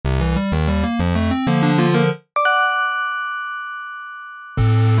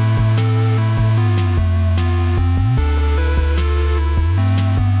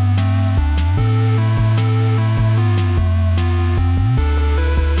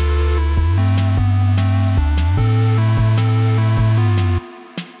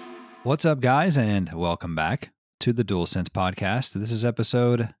What's up, guys, and welcome back to the DualSense podcast. This is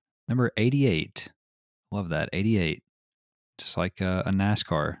episode number 88. Love that, 88. Just like a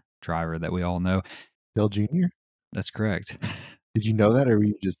NASCAR driver that we all know. Dale Jr.? That's correct. Did you know that, or were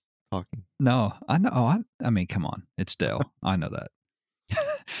you just talking? No, I know. I mean, come on. It's Dale. I know that.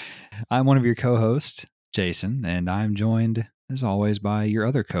 I'm one of your co-hosts, Jason, and I'm joined, as always, by your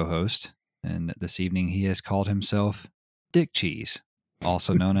other co-host. And this evening, he has called himself Dick Cheese,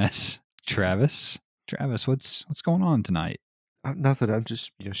 also known as Travis. Travis, what's going on tonight? Nothing. I'm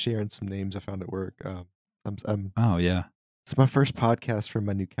just sharing some names I found at work. I'm. Oh yeah, It's my first podcast from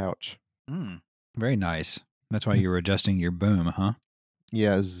my new couch. Very nice. That's why you were adjusting your boom, huh?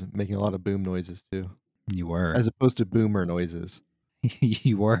 Yeah, I was making a lot of boom noises too, You were. as opposed to boomer noises.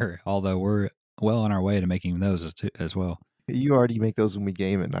 You were. Although we're well on our way to making those as well. You already make those when we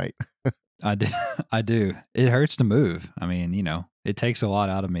game at night. I do. I do. It hurts to move. I mean, it takes a lot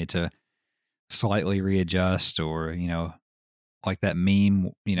out of me to slightly readjust, or like that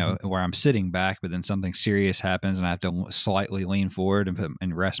meme, where I'm sitting back, but then something serious happens and I have to slightly lean forward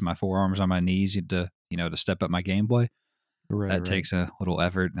and rest my forearms on my knees to step up my gameplay. That takes a little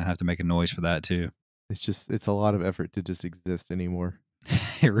effort, and I have to make a noise for that too. It's a lot of effort to just exist anymore.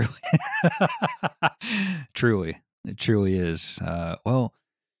 It really, it truly is. Well,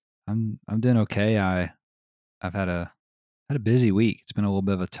 I'm doing okay. I've had a busy week. It's been a little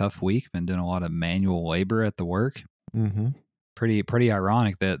bit of a tough week. Been doing a lot of manual labor at the work. Mm-hmm. Pretty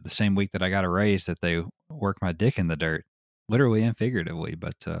ironic that the same week that I got a raise, that they work my dick in the dirt, literally and figuratively.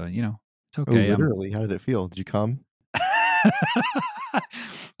 But it's Oh, okay. literally. How did it feel? Did you come? I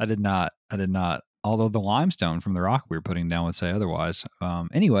did not. Although the limestone from the rock we were putting down would say otherwise.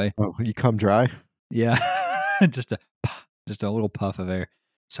 Anyway. Oh, you come dry? Yeah. just a little puff of air.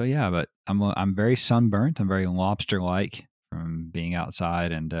 So yeah, but I'm very sunburnt. I'm very lobster-like from being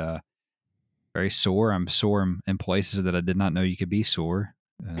outside, and very sore. I'm sore in places that I did not know you could be sore.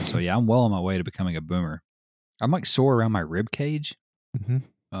 So yeah, I'm well on my way to becoming a boomer. I'm like sore around my rib cage.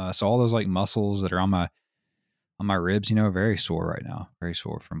 Mm-hmm. So all those like muscles that are on my ribs, very sore right now. Very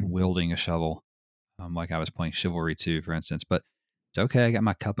sore from wielding a shovel. Like I was playing Chivalry 2, for instance. But it's okay. I got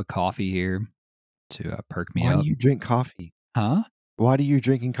my cup of coffee here to perk me up. Why do you drink coffee? Huh? Why are you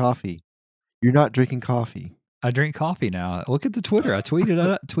drinking coffee? You're not drinking coffee. I drink coffee now. Look at the Twitter. I tweeted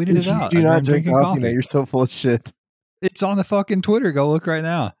it out. You do not I'm drink drinking coffee now. You're so full of shit. It's on the fucking Twitter. Go look right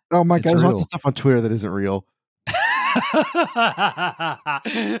now. Oh my God, there's real. lots of stuff on Twitter that isn't real.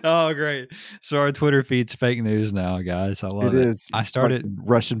 Oh, great. So our Twitter feed's fake news now, guys. I love it. It is. I started.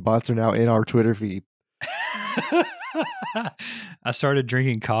 Russian bots are now in our Twitter feed. I started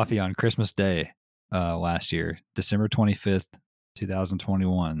drinking coffee on Christmas Day last year, December 25th,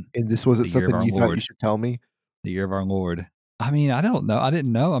 2021. And this wasn't something you thought you should tell me? The year of our Lord. I mean, I don't know. I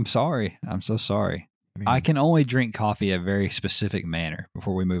didn't know. I'm sorry. I'm so sorry. Man. I can only drink coffee a very specific manner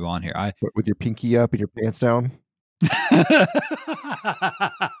before we move on here. With your pinky up and your pants down?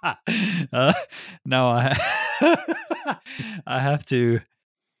 No, I have to.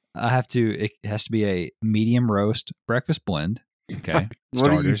 It has to be a medium roast breakfast blend. Okay,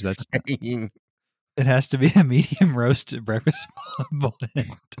 starters. It has to be a medium roast breakfast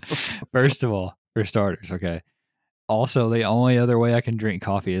blend. First of all, for starters. Okay. Also, the only other way I can drink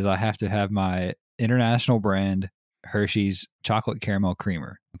coffee is I have to have my international brand Hershey's chocolate caramel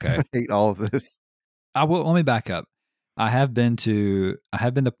creamer. Okay. I hate all of this. Let me back up. I have been to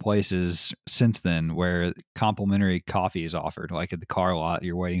places since then where complimentary coffee is offered. Like at the car lot,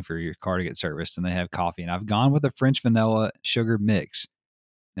 you're waiting for your car to get serviced and they have coffee. And I've gone with a French vanilla sugar mix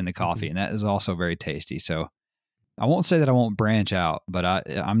in the coffee, and that is also very tasty. So I won't say that I won't branch out, but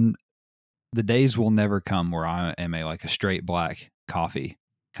I'm the days will never come where I am a straight black coffee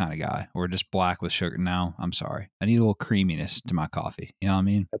kind of guy, or just black with sugar. No, I'm sorry. I need a little creaminess to my coffee. You know what I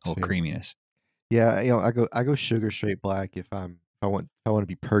mean? That's a little creaminess. Yeah, I go sugar straight black if I want to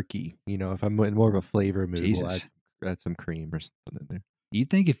be perky. If I'm in more of a flavor mood, we'll add some cream or something in there. You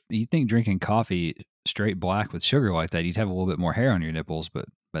think drinking coffee straight black with sugar like that, you'd have a little bit more hair on your nipples, but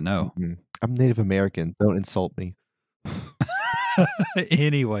no. Mm-hmm. I'm Native American. Don't insult me.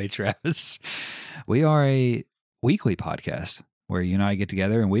 Anyway, Travis, we are a weekly podcast where you and I get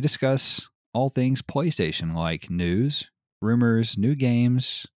together and we discuss all things PlayStation, like news, rumors, new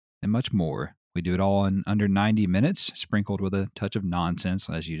games, and much more. We do it all in under 90 minutes, sprinkled with a touch of nonsense,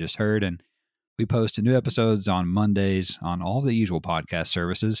 as you just heard. And we post new episodes on Mondays on all the usual podcast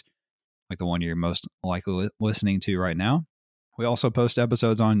services, like the one you're most likely listening to right now. We also post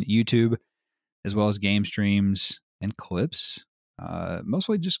episodes on YouTube, as well as game streams and clips.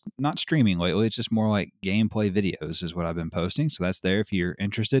 Mostly just not streaming lately. It's just more like gameplay videos is what I've been posting. So that's there if you're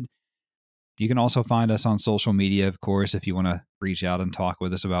interested. You can also find us on social media, of course, if you want to reach out and talk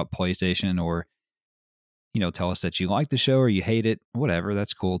with us about PlayStation, or tell us that you like the show or you hate it, whatever.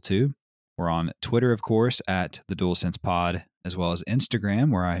 That's cool too. We're on Twitter, of course, at the DualSense Pod, as well as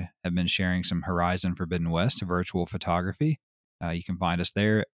Instagram, where I have been sharing some Horizon Forbidden West virtual photography. You can find us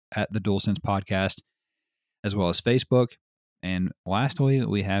there at the DualSense Podcast, as well as Facebook. And lastly,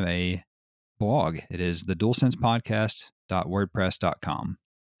 we have a blog. It is the DualSensePodcast.wordpress.com.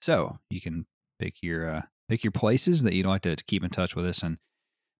 So you can pick your places that you'd like to keep in touch with us, and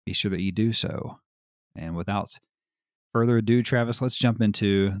be sure that you do so. And without further ado, Travis, let's jump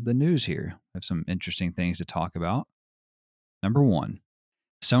into the news here. I have some interesting things to talk about. Number one,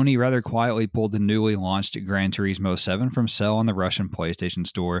 Sony rather quietly pulled the newly launched Gran Turismo 7 from sale on the Russian PlayStation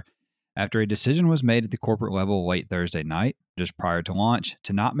Store after a decision was made at the corporate level late Thursday night, just prior to launch,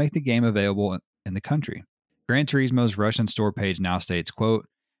 to not make the game available in the country. Gran Turismo's Russian store page now states, quote,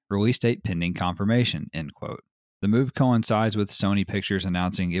 "Release date pending confirmation," end quote. The move coincides with Sony Pictures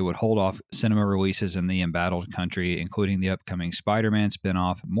announcing it would hold off cinema releases in the embattled country, including the upcoming Spider-Man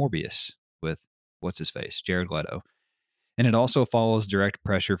spin-off Morbius with, what's-his-face, Jared Leto. And it also follows direct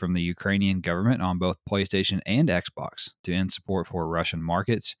pressure from the Ukrainian government on both PlayStation and Xbox to end support for Russian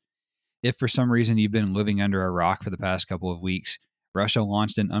markets. If for some reason you've been living under a rock for the past couple of weeks, Russia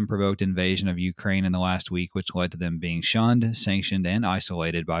launched an unprovoked invasion of Ukraine in the last week, which led to them being shunned, sanctioned, and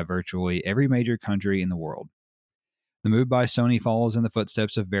isolated by virtually every major country in the world. The move by Sony follows in the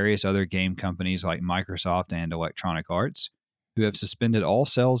footsteps of various other game companies like Microsoft and Electronic Arts, who have suspended all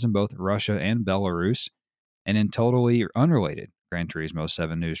sales in both Russia and Belarus. And in totally unrelated Gran Turismo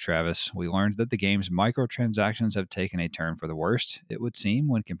 7 news, Travis, we learned that the game's microtransactions have taken a turn for the worst, it would seem,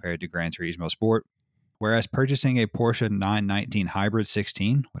 when compared to Gran Turismo Sport. Whereas purchasing a Porsche 919 Hybrid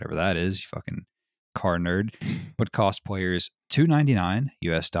 16, whatever that is, you fucking car nerd, would cost players $299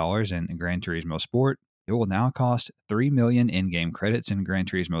 US in Gran Turismo Sport, it will now cost 3 million in-game credits in Gran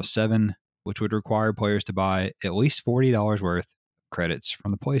Turismo 7, which would require players to buy at least $40 worth of credits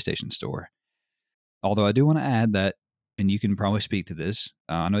from the PlayStation Store. Although I do want to add that, and you can probably speak to this,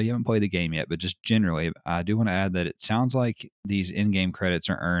 I know you haven't played the game yet, but just generally, I do want to add that it sounds like these in-game credits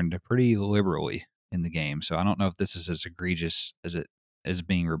are earned pretty liberally in the game. So I don't know if this is as egregious as it is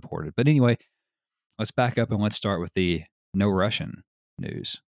being reported. But anyway, let's back up and let's start with the no Russian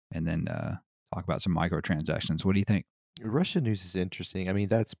news, and then talk about some microtransactions. What do you think? Russian news is interesting. I mean,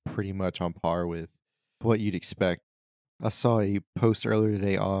 that's pretty much on par with what you'd expect. I saw a post earlier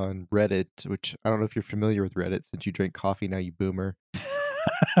today on Reddit, which I don't know if you're familiar with Reddit since you drink coffee now, you boomer.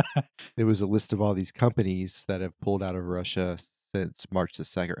 It was a list of all these companies that have pulled out of Russia since March the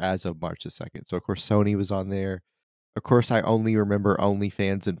 2nd, or as of March the 2nd. So, of course, Sony was on there. Of course, I only remember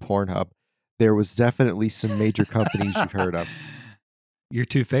OnlyFans and Pornhub. There was definitely some major companies you've heard of. Your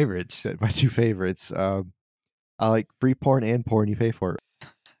two favorites. My two favorites. I like free porn and porn you pay for.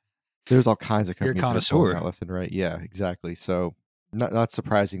 There's all kinds of companies that are pulling out left and right. Yeah, exactly. So not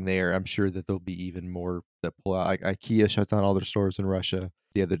surprising there. I'm sure that there'll be even more that pull out. Like IKEA shut down all their stores in Russia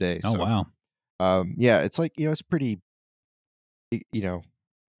the other day. Oh, wow. Yeah, it's like, it's pretty, I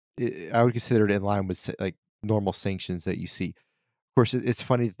would consider it in line with like normal sanctions that you see. Of course, it's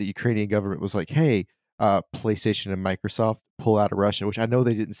funny that the Ukrainian government was like, hey, PlayStation and Microsoft pull out of Russia, which I know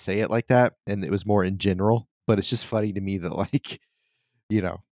they didn't say it like that, and it was more in general, but it's just funny to me that, like,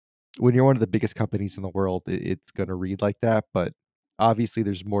 when you're one of the biggest companies in the world, it's going to read like that. But obviously,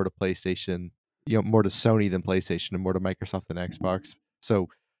 there's more to PlayStation, more to Sony than PlayStation, and more to Microsoft than Xbox. So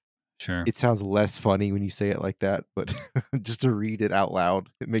sure, it sounds less funny when you say it like that. But just to read it out loud,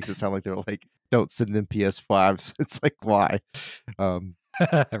 it makes it sound like they're like, "Don't send them PS5s." It's like, why?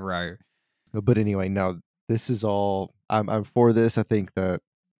 Right. But anyway, no, this is all. I'm for this. I think that,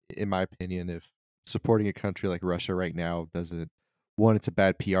 in my opinion, if supporting a country like Russia right now doesn't, one, it's a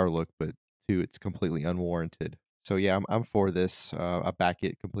bad PR look, but two, it's completely unwarranted. So yeah, I'm for this. I back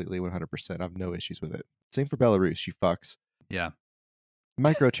it completely, 100%. I have no issues with it. Same for Belarus, you fucks. Yeah.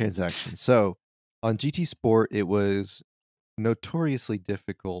 Microtransactions. So on GT Sport, it was notoriously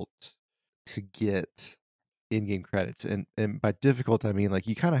difficult to get in-game credits, and by difficult I mean like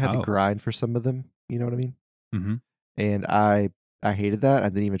you kind of had to grind for some of them. You know what I mean? Mm-hmm. And I hated that. I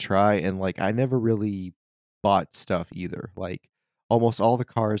didn't even try, and like I never really bought stuff either. Like almost all the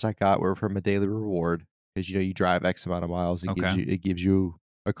cars I got were from a daily reward because you drive X amount of miles, it gives you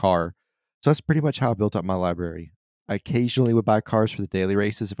a car. So that's pretty much how I built up my library. I occasionally would buy cars for the daily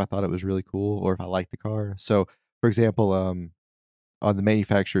races if I thought it was really cool or if I liked the car. So, for example, on the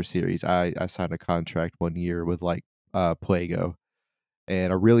manufacturer series, I signed a contract 1 year with like Plago,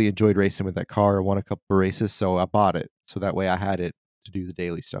 and I really enjoyed racing with that car. I won a couple of races, so I bought it. So that way I had it to do the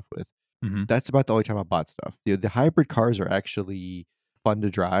daily stuff with. Hmm. That's about the only time I bought stuff. The hybrid cars are actually fun to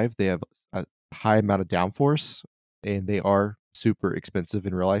drive. They have a high amount of downforce, and they are super expensive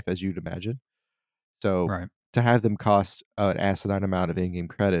in real life, as you'd imagine. So Right. to have them cost an asinine amount of in-game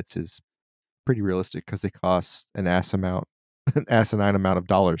credits is pretty realistic because they cost an asinine amount of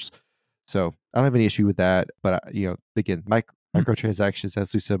dollars. So I don't have any issue with that. But again, Hmm. microtransactions,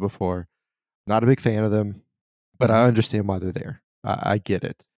 as we said before, not a big fan of them, but Hmm. I understand why they're there. I get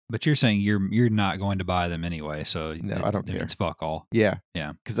it. But you're saying you're not going to buy them anyway, so No, I don't it care. means fuck all. Yeah,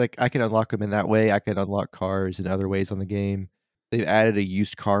 Yeah. because like I can unlock them in that way. I can unlock cars in other ways on the game. They've added a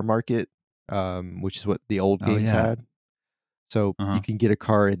used car market, which is what the old Oh games yeah. had. So you Uh-huh. can get a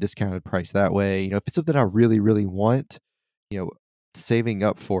car at a discounted price that way. If it's something I really, really want, you know, saving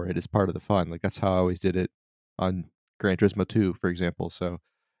up for it is part of the fun. Like that's how I always did it on Gran Turismo 2, for example. So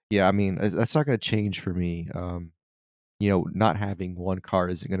yeah, I mean that's not going to change for me. Not having one car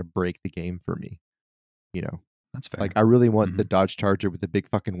isn't going to break the game for me. You know, That's like fair. I really want the Hmm. Dodge Charger with the big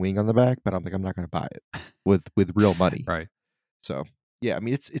fucking wing on the back, but I'm like I'm not going to buy it with real money. Right. So yeah, I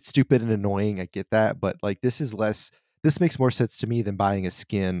mean it's stupid and annoying. I get that, but like this is less. This makes more sense to me than buying a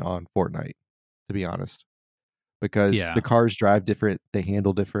skin on Fortnite, to be honest, because the Yeah. cars drive different, they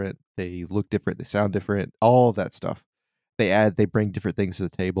handle different, they look different, they sound different, all of that stuff. They bring different things to the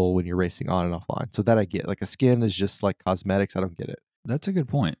table when you're racing on and offline. So that I get. Like a skin is just like cosmetics. I don't get it. That's a good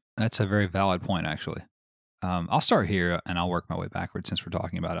point. That's a very valid point, actually. I'll start here and I'll work my way backwards since we're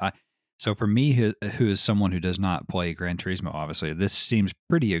talking about it. So for me, who is someone who does not play Gran Turismo, obviously, this seems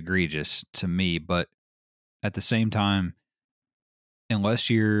pretty egregious to me. But at the same time, unless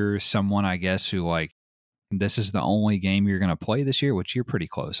you're someone, I guess, who like this is the only game you're going to play this year, which you're pretty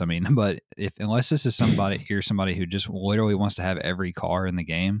close. I mean, but if unless this is somebody who just literally wants to have every car in the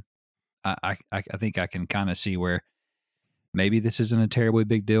game, I think I can kind of see where maybe this isn't a terribly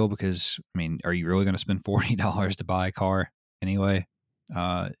big deal because I mean, are you really going to spend $40 to buy a car anyway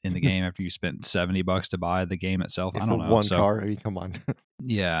in the game after you spent $70 to buy the game itself? I If for don't know. one So car, I mean, come on.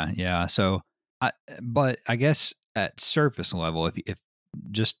 yeah. So but I guess at surface level, if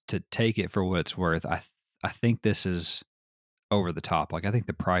just to take it for what it's worth, I think this is over the top. Like I think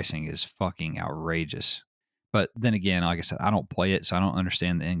the pricing is fucking outrageous. But then again, like I said, I don't play it, so I don't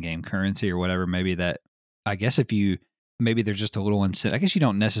understand the in-game currency or whatever. Maybe that I guess if you maybe there's just a little incentive. I guess you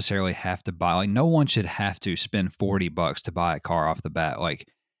don't necessarily have to buy like no one should have to spend $40 to buy a car off the bat, like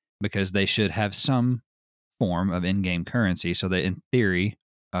because they should have some form of in-game currency so that in theory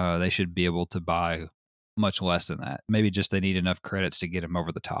they should be able to buy much less than that. Maybe just they need enough credits to get them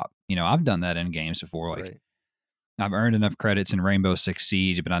over the top. I've done that in games before. Like Right. I've earned enough credits in Rainbow Six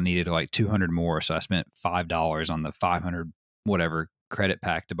Siege, but I needed like 200 more, so I spent $5 on the 500 whatever credit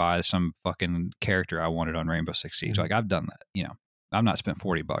pack to buy some fucking character I wanted on Rainbow Six Siege. Mhm. Like I've done that. I've not spent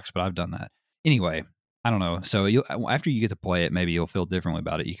 $40, but I've done that. Anyway, I don't know. So you after you get to play it, maybe you'll feel differently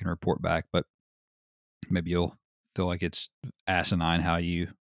about it. You can report back, but maybe you'll feel like it's asinine how you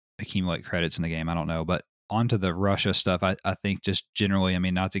accumulate credits in the game. I don't know. But onto the Russia stuff, I think just generally, I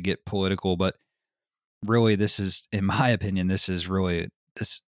mean, not to get political, but really this is in my opinion this is really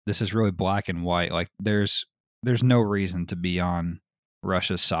black and white. Like there's no reason to be on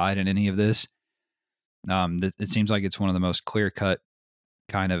Russia's side in any of this. It seems like it's one of the most clear cut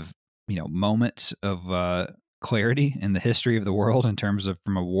kind of moments of clarity in the history of the world in terms of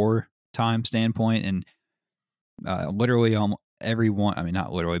from a wartime standpoint. And literally everyone, I mean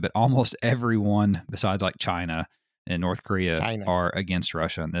not literally but almost everyone besides like China and North Korea China. are against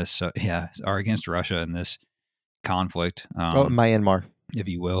Russia in this. Are against Russia in this conflict, Oh, Myanmar. if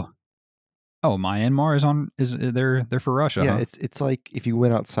you will. Oh, Myanmar is they're for Russia, Yeah, huh? it's like if you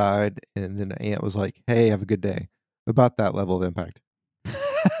went outside and then an ant was like, "Hey, have a good day." About that level of impact.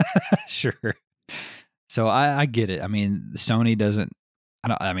 Sure. So I get it. I mean, Sony doesn't.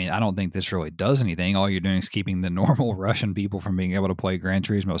 I don't think this really does anything. All you're doing is keeping the normal Russian people from being able to play Gran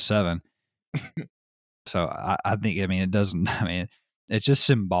Turismo 7. So I think. I mean, it doesn't. I mean, it's just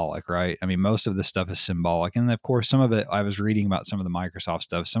symbolic, right? I mean, most of this stuff is symbolic, and of course, some of it. I was reading about some of the Microsoft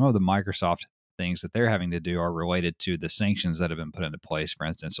stuff. Some of the Microsoft things that they're having to do are related to the sanctions that have been put into place, for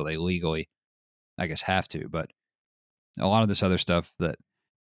instance. So they legally, I guess, have to. But a lot of this other stuff that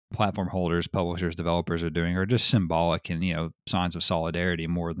platform holders, publishers, developers are doing are just symbolic and signs of solidarity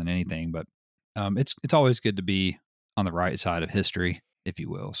more than anything. But it's always good to be on the right side of history, if you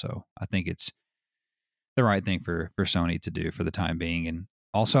will. So I think it's the right thing for Sony to do for the time being. And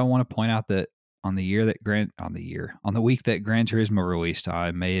also, I want to point out that on the week that Gran Turismo released,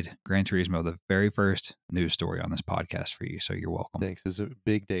 I made Gran Turismo the very first news story on this podcast for you. So you're welcome. Thanks. It's a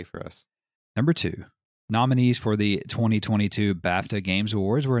big day for us. Number two, Nominees for the 2022 BAFTA Games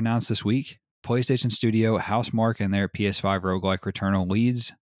Awards were announced this week. PlayStation studio Housemarque and their PS5 roguelike Returnal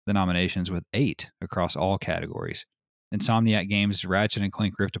leads the nominations with 8 across all categories. Insomniac Games' Ratchet and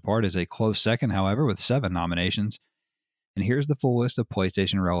Clank Rift Apart is a close second, however, with 7 nominations. And here's the full list of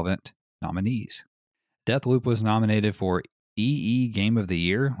PlayStation relevant nominees. Deathloop was nominated for EE Game of the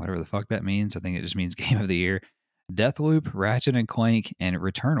Year, whatever the fuck that means. I think it just means Game of the Year. Deathloop, Ratchet and Clank, and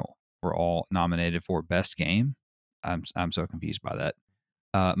Returnal were all nominated for Best Game. I'm so confused by that.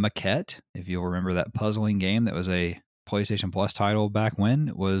 Maquette, if you'll remember that puzzling game that was a PlayStation Plus title back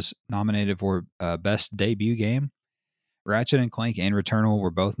when, was nominated for Best Debut Game. Ratchet and Clank and Returnal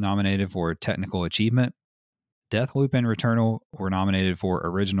were both nominated for Technical Achievement. Deathloop and Returnal were nominated for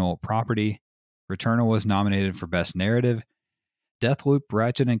Original Property. Returnal was nominated for Best Narrative. Deathloop,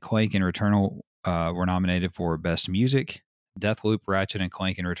 Ratchet and Clank, and Returnal were nominated for Best Music. Deathloop, Ratchet and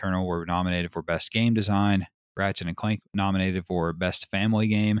Clank, and Returnal were nominated for Best Game Design. Ratchet and Clank nominated for Best Family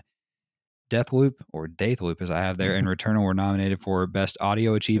Game. Deathloop, or Dathloop as I have there, and Returnal were nominated for Best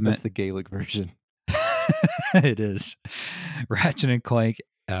Audio Achievement. That's the Gaelic version. It is. Ratchet and Clank.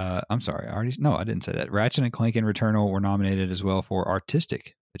 I'm sorry. I didn't say that. Ratchet and Clank and Returnal were nominated as well for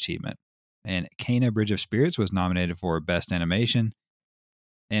Artistic Achievement. And Kena Bridge of Spirits was nominated for Best Animation.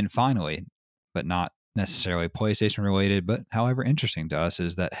 And finally, but not necessarily PlayStation related, but however interesting to us,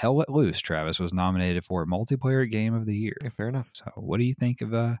 is that Hell Let Loose, Travis, was nominated for Multiplayer Game of the Year. Yeah, fair enough. So what do you think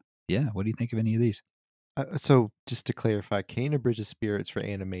of what do you think of any of these? So just to clarify, Kena Bridge of Spirits for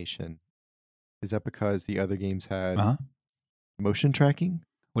animation, is that because the other games had motion tracking?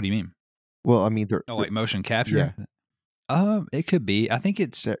 What do you mean? Well, I mean, like motion capture? Yeah. It could be. I think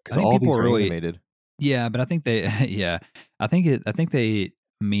it's because all these are really animated. Yeah, but I think they I think they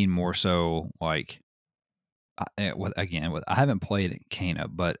mean more so like I haven't played Kena,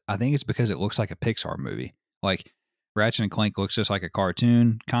 but I think it's because it looks like a Pixar movie. Like Ratchet and Clank looks just like a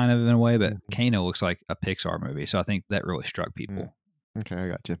cartoon kind of in a way, but Kena looks like a Pixar movie. So I think that really struck people. Okay, I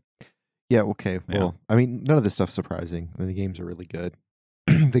got you. Yeah, okay. Well, I mean, none of this stuff's surprising. I mean, the games are really good.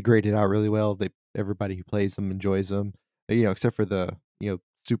 They graded out really well. Everybody who plays them enjoys them. Except for the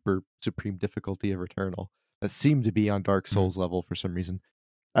super supreme difficulty of Returnal that seemed to be on Dark Souls level for some reason.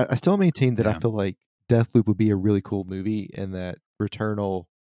 I still maintain that I feel like Deathloop would be a really cool movie, and that Returnal,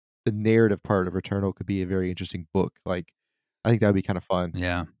 the narrative part of Returnal, could be a very interesting book. Like, I think that would be kind of fun.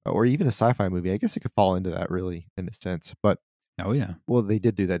 Yeah. Or even a sci-fi movie. I guess it could fall into that really in a sense. But oh yeah. Well, they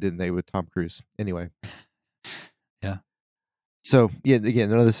did do that, didn't they, with Tom Cruise? Anyway. Yeah. So yeah, again,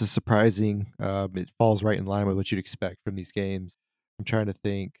 none of this is surprising. It falls right in line with what you'd expect from these games. I'm trying to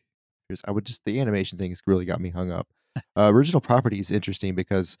think. The animation thing has really got me hung up. Original Property is interesting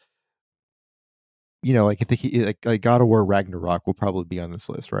because, like if like God of War Ragnarok will probably be on this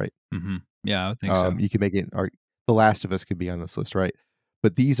list, right? Mm-hmm. Yeah, I would think so. You could make it, or The Last of Us could be on this list, right?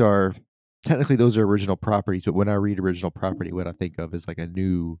 But these are technically those are original properties. But when I read original property, what I think of is like a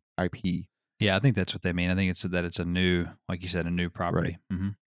new IP. Yeah, I think that's what they mean. I think it's a new, like you said, a new property. Right. Mm-hmm.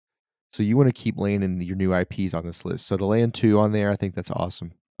 So you want to keep landing your new IPs on this list. So to land 2 on there, I think that's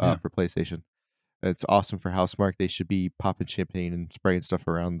awesome for PlayStation. It's awesome for Housemarque. They should be popping champagne and spraying stuff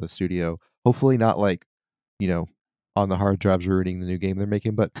around the studio. Hopefully not like, on the hard drives ruining the new game they're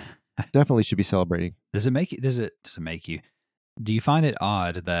making, but definitely should be celebrating. Does it make you? Do you find it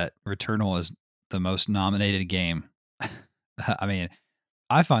odd that Returnal is the most nominated game? I mean,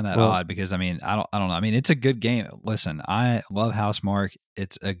 I find that odd because I don't know. I mean, it's a good game. Listen, I love Housemarque.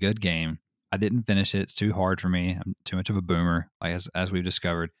 It's a good game. I didn't finish it. It's too hard for me. I'm too much of a boomer, like as we've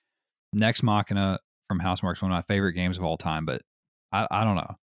discovered. Next Machina from Housemarque is one of my favorite games of all time, but I don't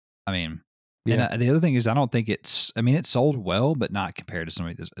know. I mean, and the other thing is I don't think it's. I mean, it sold well, but not compared to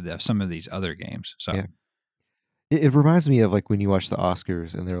some of these other games. So. Yeah. It reminds me of like when you watch the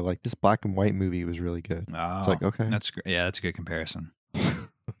Oscars and they're like, this black and white movie was really good. Oh, it's like, okay. That's great. Yeah, that's a good comparison.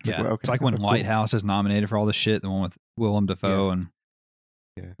 It's it's like when Lighthouse is nominated for all this shit, the one with Willem Dafoe and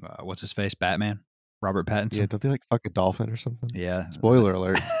what's his face, Batman, Robert Pattinson. Yeah, don't they like fuck a dolphin or something? Yeah. Spoiler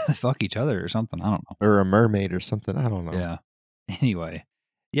alert. Fuck each other or something. I don't know. Or a mermaid or something. I don't know. Yeah. Anyway,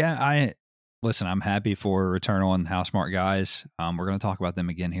 listen, I'm happy for Returnal and Housemarque guys. We're going to talk about them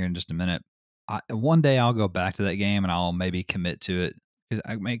again here in just a minute. One day I'll go back to that game and I'll maybe commit to it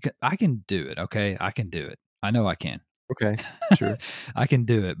because I can do it. Okay, I can do it. I know I can. Okay, sure. I can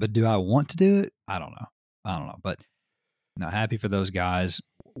do it, but do I want to do it? I don't know. But happy for those guys.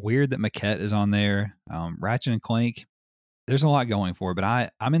 Weird that Maquette is on there. Ratchet and Clank. There's a lot going for it,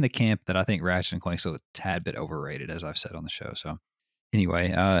 but I'm in the camp that I think Ratchet and Clank's a tad bit overrated, as I've said on the show. So anyway,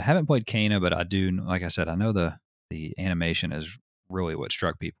 haven't played Kena, but I do. Like I said, I know the animation is really what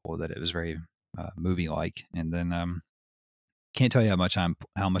struck people. That it was very movie like. And then can't tell you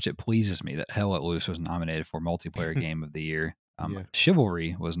how much it pleases me that Hell Let Loose was nominated for multiplayer game of the year. Yeah.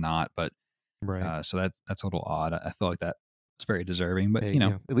 Chivalry was not, but Right. so that's a little odd. I feel like that was very deserving, but Hey,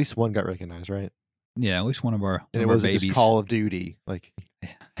 at least one got recognized, right? yeah, at least one of And it our wasn't just babies, Call of Duty, like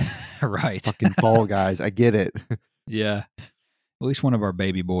right? fucking Fall Guys. I get it. Yeah, at least one of our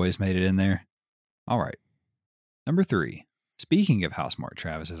baby boys made it in there. All right, number 3. Speaking of Housemarque,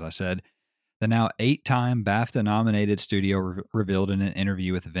 Travis, as I said, the now 8-time BAFTA-nominated studio revealed in an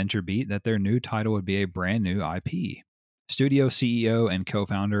interview with VentureBeat that their new title would be a brand new IP. Studio CEO and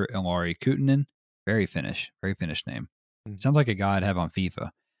co-founder Ilari Kutunen, very Finnish name. Sounds like a guy I'd have on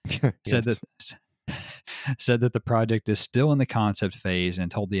FIFA. Said Yes. that said that the project is still in the concept phase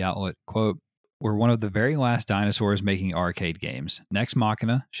and told the outlet, quote, "We're one of the very last dinosaurs making arcade games. Nex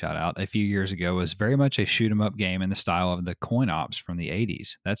Machina, shout out, a few years ago was very much a shoot 'em up game in the style of the coin ops from the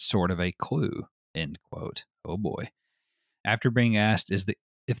 80s. That's sort of a clue," end quote. Oh boy. After being asked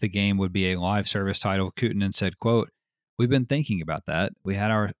if the game would be a live service title, Kutunen said, quote, "We've been thinking about that. We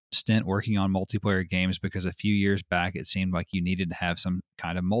had our stint working on multiplayer games because a few years back it seemed like you needed to have some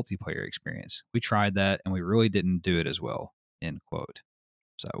kind of multiplayer experience. We tried that and we really didn't do it as well," end quote.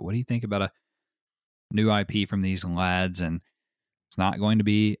 So what do you think about a new IP from these lads? And it's not going to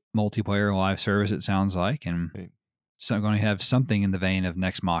be multiplayer live service, it sounds like, and Right. so I'm going to have something in the vein of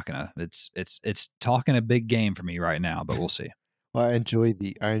Nex Machina. It's talking a big game for me right now, but we'll see. Well, I enjoy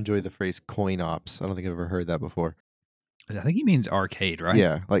the phrase coin ops. I don't think I've ever heard that before. I think he means arcade, right?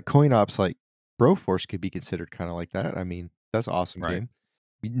 Yeah, like coin ops, like Broforce could be considered kind of like that. I mean, that's an awesome Right. game.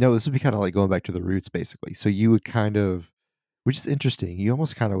 No, this would be kind of like going back to the roots, basically. So you would kind of, which is interesting. You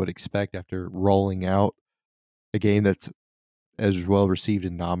almost kind of would expect after rolling out a game that's as well received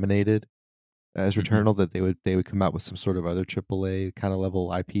and nominated as Mhm. Returnal that they would come out with some sort of other AAA kind of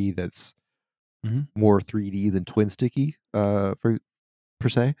level IP that's Mhm. more 3D than twin sticky, for per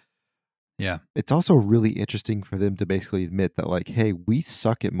se. Yeah. It's also really interesting for them to basically admit that, like, hey, we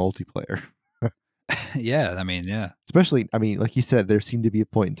suck at multiplayer. Yeah. I mean, yeah. Especially, I mean, like you said, there seemed to be a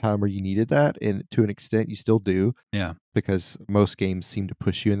point in time where you needed that, and to an extent, you still do, Yeah. because most games seem to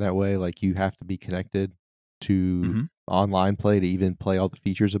push you in that way. Like, you have to be connected to Mhm. online play to even play all the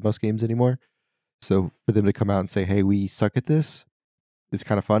features of most games anymore. So for them to come out and say, "Hey, we suck at this," is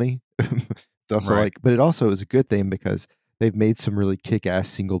kind of funny. It's also Right. like, but it also is a good thing because they've made some really kick-ass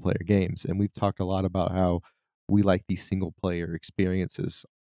single player games, and we've talked a lot about how we like these single player experiences,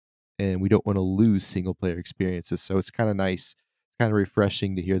 and we don't want to lose single player experiences. So it's kind of nice, it's kind of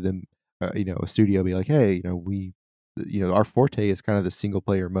refreshing to hear them, a studio be like, "Hey, our forte is kind of the single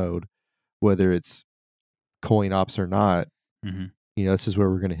player mode, whether it's coin ops or not. Mhm. This is where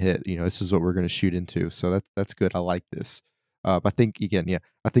we're going to hit. This is what we're going to shoot into." So that's good. I like this. But I think again, yeah,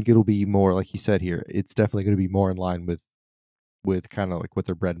 I think it'll be more like you said here. It's definitely going to be more in line with kind of like what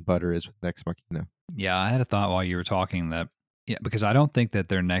their bread and butter is with Next Machina. Yeah. I had a thought while you were talking that, yeah, because I don't think that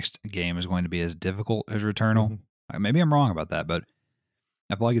their next game is going to be as difficult as Returnal. Hmm. Maybe I'm wrong about that, but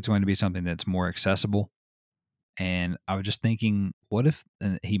I feel like it's going to be something that's more accessible. And I was just thinking, what if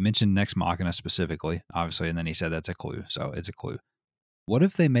and he mentioned Nex Machina specifically, obviously, and then he said that's a clue. So it's a clue. What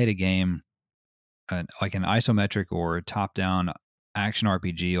if they made a game like an isometric or top down action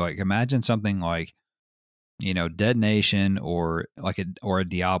RPG? Like imagine something like, Dead Nation or a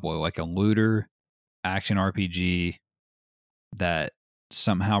Diablo, like a looter action RPG that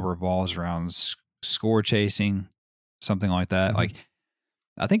somehow revolves around score chasing, something like that. Hmm. Like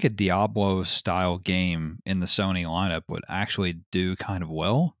I think a Diablo style game in the Sony lineup would actually do kind of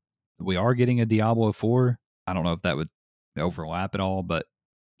well. We are getting a Diablo 4. I don't know if that would overlap at all, but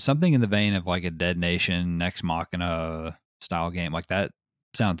something in the vein of like a Dead Nation, Nex Machina style game like that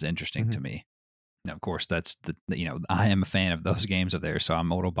sounds interesting Hmm. to me. Now, of course, that's I am a fan of those games of theirs, so I'm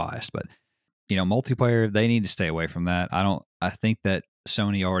a little biased, but multiplayer, they need to stay away from that. I think that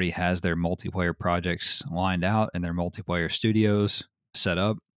Sony already has their multiplayer projects lined out and their multiplayer studios set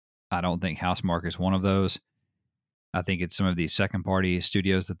up. I don't think Housemarque is one of those. I think it's some of these second party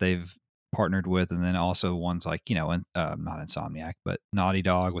studios that they've partnered with, and then also ones like, not Insomniac, but Naughty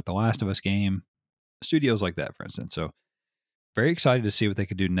Dog with the Last of Us game, studios like that, for instance. So very excited to see what they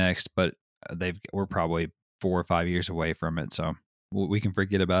could do next, but we're probably 4 or 5 years away from it. So we can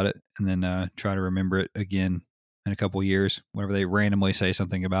forget about it and then try to remember it again in a couple of years whenever they randomly say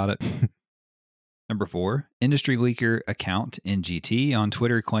something about it. Number 4, industry leaker account NGT on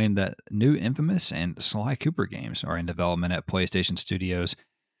Twitter claimed that new Infamous and Sly Cooper games are in development at PlayStation Studios.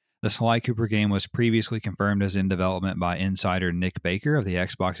 The Sly Cooper game was previously confirmed as in development by insider Nick Baker of the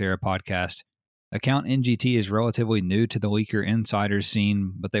Xbox Era podcast. Account NGT is relatively new to the leaker insiders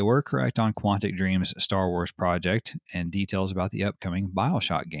scene, but they were correct on Quantic Dream's Star Wars project and details about the upcoming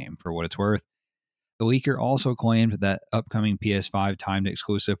Bioshock game, for what it's worth. The leaker also claimed that upcoming PS5 timed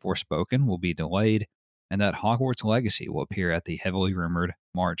exclusive Forspoken will be delayed, and that Hogwarts Legacy will appear at the heavily rumored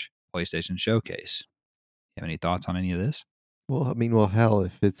March PlayStation Showcase. You have any thoughts on any of this? Well, I mean, well, hell,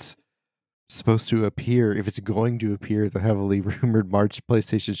 if it's supposed to appear, if it's going to appear at the heavily rumored March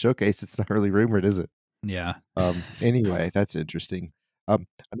PlayStation Showcase, it's not really rumored, is it? Yeah. Anyway, that's interesting. I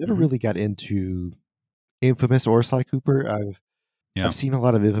never Mhm. really got into Infamous or Sly Cooper. Yeah. I've seen a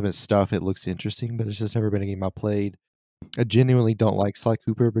lot of Infamous stuff. It looks interesting, but it's just never been a game I played. I genuinely don't like Sly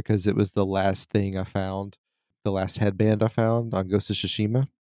Cooper because it was the last thing I found, the last headband I found on Ghost of Tsushima.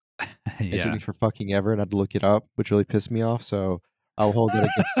 It took Yeah. me for fucking ever, and I had to look it up, which really pissed me off. So I'll hold that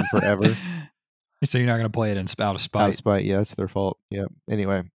against them forever. So you're not going to play it out of Out of spite. spite, yeah, that's their fault. Yeah.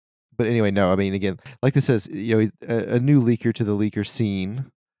 Anyway, no. I mean, again, like this says, a new leaker to the leaker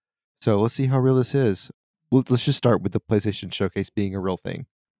scene. So let's see how real this is. Let's just start with the PlayStation Showcase being a real thing.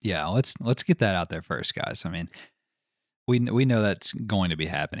 Yeah, let's get that out there first, guys. I mean, we know that's going to be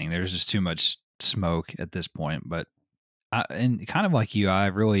happening. There's just too much smoke at this point, but and kind of like you, I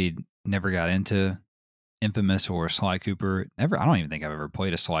really never got into Infamous or Sly Cooper. I don't even think I've ever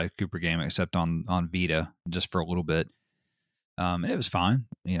played a Sly Cooper game except on Vita, just for a little bit. And it was fine.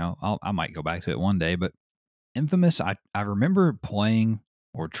 I might go back to it one day. But Infamous, I remember playing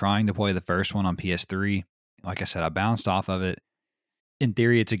or trying to play the first one on PS3. Like I said, I bounced off of it. In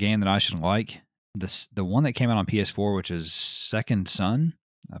theory, it's a game that I should like. The one that came out on PS4, which is Second Son,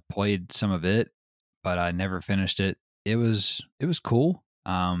 I played some of it, but I never finished it. It was cool.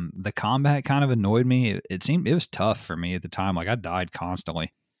 The combat kind of annoyed me. It seemed it was tough for me at the time. Like I died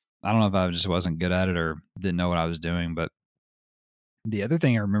constantly. I don't know if I just wasn't good at it or didn't know what I was doing. But the other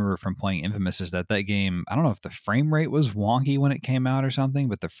thing I remember from playing Infamous is that game, I don't know if the frame rate was wonky when it came out or something,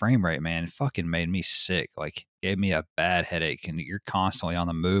 but the frame rate, man, it fucking made me sick. Like gave me a bad headache. And you're constantly on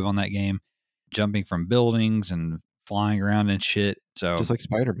the move on that game, jumping from buildings and flying around and shit. So Just like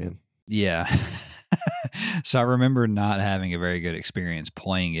Spider-Man. yeah. So I remember not having a very good experience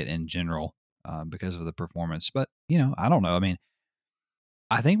playing it in general because of the performance. But, I don't know. I mean,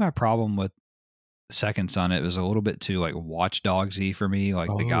 I think my problem with Second Son, it was a little bit too like Watch Dogsy for me. Like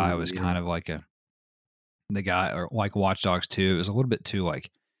the guy Oh, was yeah. kind of like the guy, or like Watch Dogs 2. It was a little bit too like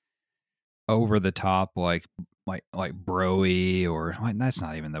over the top, like broy, or like, that's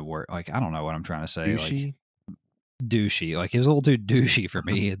not even the word. Like, I don't know what I'm trying to say. Like Douchey? douchey. Like it was a little too douchey for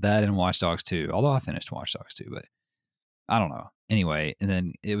me. That and Watch Dogs 2. Although I finished Watch Dogs 2, but I don't know. Anyway, and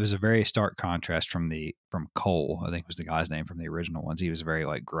then it was a very stark contrast from Cole, I think was the guy's name from the original ones. He was a very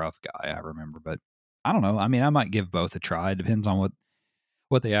like gruff guy, I remember. But I don't know. I mean, I might give both a try. It depends on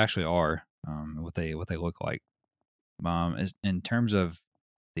what they actually are, what they look like. Is in terms of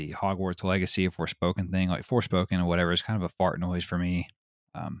the Hogwarts Legacy of Forspoken thing, like Forspoken or whatever, is kind of a fart noise for me.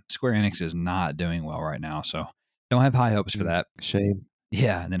 Square Enix is not doing well right now, so don't have high hopes for that. Shame.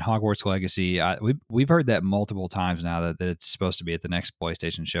 Yeah, and then Hogwarts Legacy, we've heard that multiple times now that it's supposed to be at the next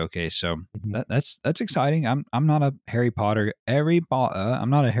PlayStation Showcase. So Mhm. that's exciting. I'm not a Harry Potter I'm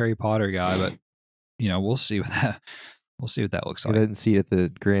not a Harry Potter guy, but we'll see what that looks I like. didn't see it at the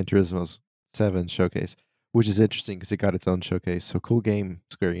Gran Turismo 7 showcase, which is interesting because it got its own showcase. So cool game,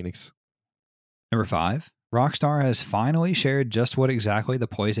 Square Enix. Number 5, Rockstar has finally shared just what exactly the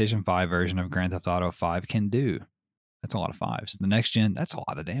PlayStation 5 version of Grand Theft Auto 5 can do. That's a lot of fives. The next gen, that's a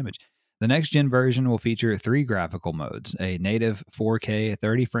lot of damage. The next gen version will feature 3 graphical modes: a native 4K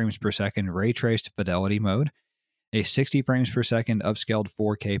 30 frames per second ray traced fidelity mode, a 60 frames per second upscaled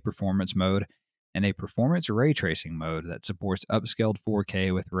 4K performance mode, and a performance ray tracing mode that supports upscaled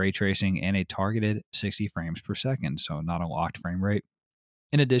 4K with ray tracing and a targeted 60 frames per second, so not a locked frame rate.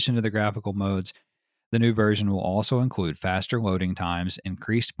 In addition to the graphical modes, the new version will also include faster loading times,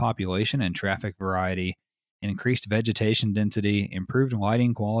 increased population and traffic variety, increased vegetation density, improved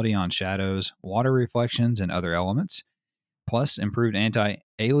lighting quality on shadows, water reflections, and other elements, plus improved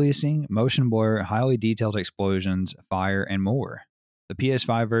anti-aliasing, motion blur, highly detailed explosions, fire, and more. The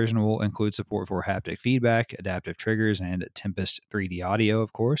PS5 version will include support for haptic feedback, adaptive triggers, and Tempest 3D audio,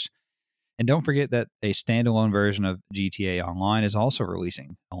 of course. And don't forget that a standalone version of GTA Online is also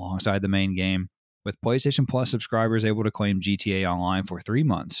releasing alongside the main game, with PlayStation Plus subscribers able to claim GTA Online for 3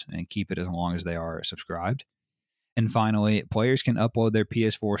 months and keep it as long as they are subscribed. And finally, players can upload their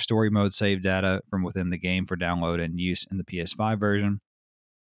PS4 story mode save data from within the game for download and use in the PS5 version.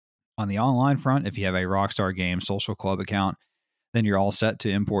 On the online front, if you have a Rockstar Games Social Club account, then you're all set to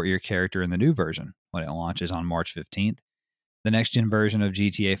import your character in the new version when it launches on March 15th. The next gen version of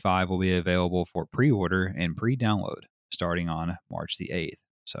GTA 5 will be available for pre-order and pre-download starting on March the 8th.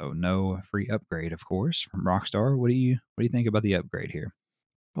 So no free upgrade, of course, from Rockstar. What do you think about the upgrade here?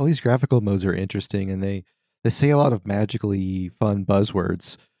 All these graphical modes are interesting, and they say a lot of magically fun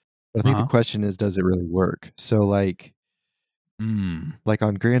buzzwords. But I think the question is, does it really work? So like on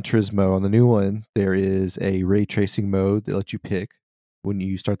Gran Turismo, on the new one, there is a ray tracing mode that lets you pick when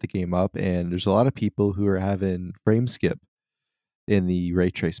you start the game up, and there's a lot of people who are having frame skip in the ray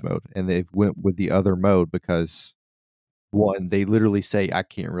trace mode, and they've went with the other mode because one, they literally say, I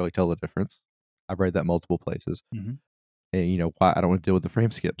can't really tell the difference. I've read that multiple places. Mm-hmm. And why I don't want to deal with the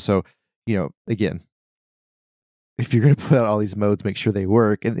frame skip. So, again, if you're going to put out all these modes, make sure they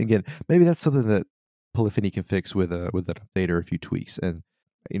work. And again, maybe that's something that Polyphony can fix with an update or a few tweaks. And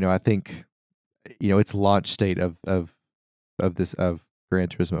I think its launch state of Gran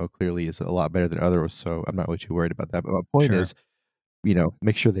Turismo clearly is a lot better than others. So I'm not really too worried about that. But my point is,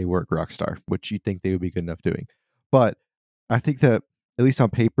 make sure they work, Rockstar, which you think they would be good enough doing. But I think that at least on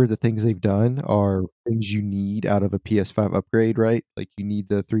paper, the things they've done are things you need out of a PS5 upgrade, right? Like you need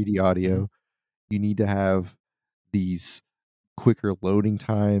the 3D audio, you need to have these quicker loading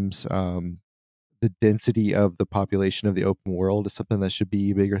times. The density of the population of the open world is something that should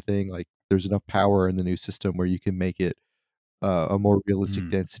be a bigger thing. Like there's enough power in the new system where you can make it a more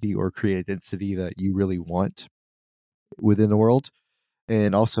realistic density or create a density that you really want within the world.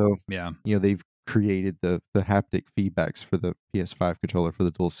 And also, they've created the haptic feedbacks for the PS5 controller for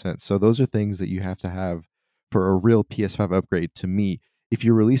the DualSense. So those are things that you have to have for a real PS5 upgrade. To me, if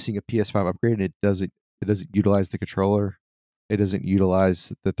you're releasing a PS5 upgrade and it doesn't utilize the controller, it doesn't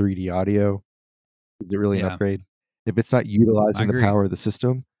utilize the 3D audio, is it really an upgrade? If it's not utilizing the power of the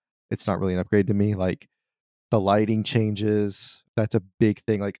system, it's not really an upgrade to me. Like the lighting changes, that's a big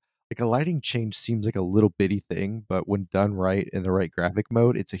thing. Like a lighting change seems like a little bitty thing, but when done right in the right graphic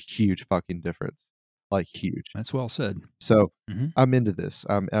mode, it's a huge fucking difference. Like huge. That's well said. So I'm into this.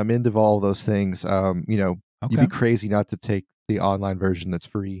 I'm into all those things. You'd be crazy not to take the online version that's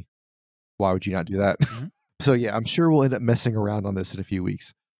free. Why would you not do that? So yeah, I'm sure we'll end up messing around on this in a few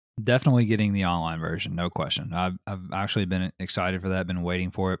weeks. Definitely getting the online version, no question. I've actually been excited for that. Been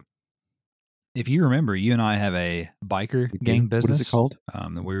waiting for it. If you remember, you and I have a biker gang business. What is it called?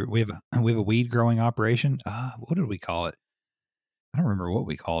 We have a weed growing operation. What did we call it? I don't remember what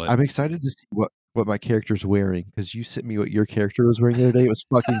we called it. I'm excited to see what my character's wearing because you sent me what your character was wearing the other day. It was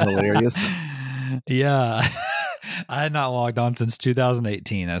fucking hilarious. Yeah, I had not logged on since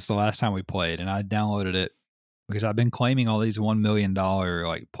 2018. That's the last time we played, and I downloaded it because I've been claiming all these $1 million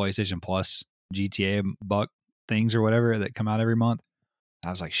like PlayStation Plus GTA buck things or whatever that come out every month. I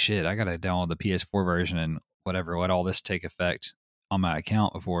was like, shit, I got to download the PS4 version and whatever, let all this take effect on my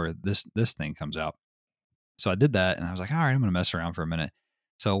account before this thing comes out. So I did that and I was like, all right, I'm going to mess around for a minute.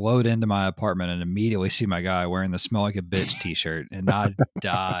 So load into my apartment and immediately see my guy wearing the Smell Like a Bitch t-shirt. And I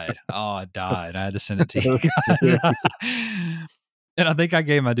died. Oh, I died. I had to send it to you guys. And I think I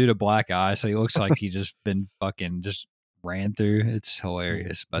gave my dude a black eye. So he looks like he just been fucking just ran through. It's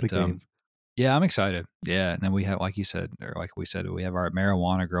hilarious. But yeah, I'm excited. Yeah. And then we have, like you said, or like we said, we have our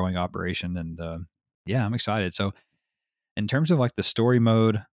marijuana growing operation. And yeah, I'm excited. So in terms of like the story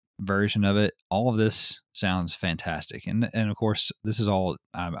mode version of it, all of this sounds fantastic. And of course, this is all,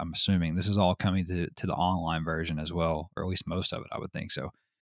 I'm assuming this is all coming to the online version as well, or at least most of it, I would think. So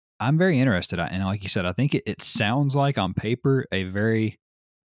I'm very interested. And like you said, I think it sounds like on paper a very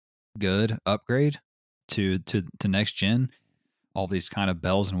good upgrade to next gen. All these kind of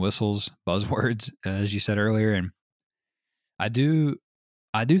bells and whistles, buzzwords, as you said earlier. And I do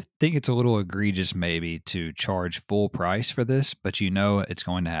think it's a little egregious maybe to charge full price for this, but it's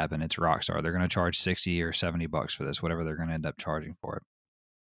going to happen. It's Rockstar. They're going to charge 60 or 70 bucks for this, whatever they're going to end up charging for it.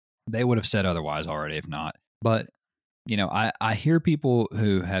 They would have said otherwise already if not. But, I hear people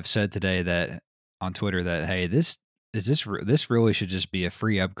who have said today that on Twitter that, hey, this really should just be a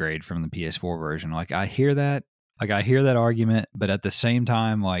free upgrade from the PS4 version. Like I hear that argument, but at the same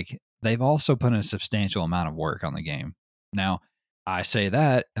time, like they've also put in a substantial amount of work on the game. Now, I say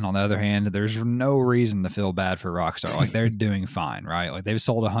that, and on the other hand, there's no reason to feel bad for Rockstar. Like they're doing fine, right? Like they've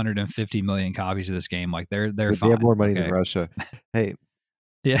sold 150 million copies of this game. Like they're fine. They have more money than Russia. Hey,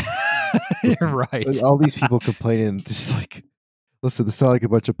 yeah, you're right. All these people complaining, just like, listen, they sound like a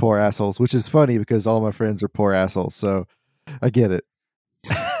bunch of poor assholes, which is funny because all my friends are poor assholes. So I get it.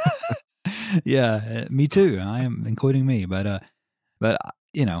 Yeah, me too. I am, including me. But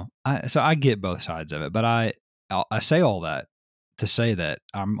so I get both sides of it. But I say all that to say that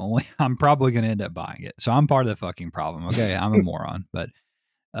I'm probably going to end up buying it. So I'm part of the fucking problem. Okay, I'm a moron, but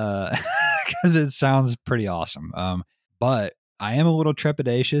because it sounds pretty awesome. But I am a little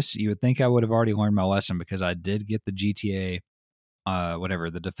trepidatious. You would think I would have already learned my lesson because I did get the GTA,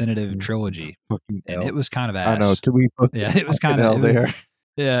 the definitive trilogy, Fucking and it L. was kind of I know. ass. To we both Yeah, it was fucking kind of. L there.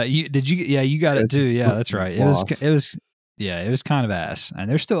 Yeah, you got it It's too. just Yeah, that's fucking right. loss. It was kind of ass, and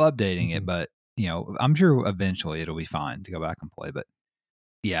they're still updating it, Mhm. but I'm sure eventually it'll be fine to go back and play. But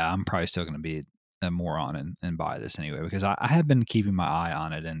yeah, I'm probably still going to be a moron and buy this anyway because I have been keeping my eye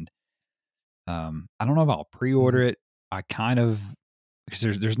on it, and I don't know if I'll pre-order Mhm. it. I kind of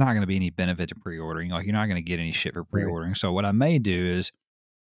because there's not going to be any benefit to pre-ordering. Like you're not going to get any shit for Right. pre-ordering. So what I may do is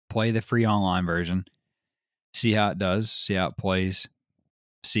play the free online version, see how it does, see how it plays,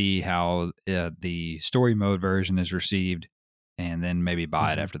 see how the story mode version is received, and then maybe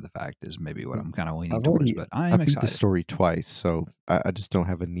buy it Mhm. after the fact is maybe what Mm. I'm kind of leaning I've towards. already But I I am beat the excited. story twice, so I just don't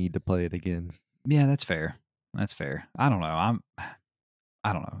have a need to play it again. Yeah, that's fair. That's fair. I don't know.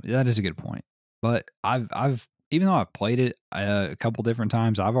 I don't know. That is a good point. But I've even though I've played it a couple different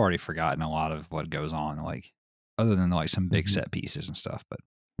times, I've already forgotten a lot of what goes on. Like other than like some big Mhm. set pieces and stuff. But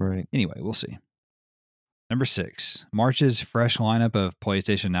Right. anyway, we'll see. Number 6, March's fresh lineup of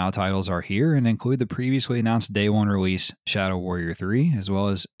PlayStation Now titles are here and include the previously announced day one release Shadow Warrior 3, as well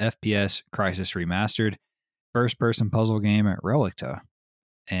as FPS Crisis Remastered, first person puzzle game Relicta,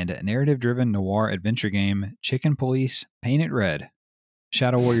 and narrative driven noir adventure game Chicken Police Painted Red.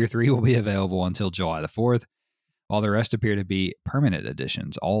 Shadow Warrior 3 will be available until July the 4th, while the rest appear to be permanent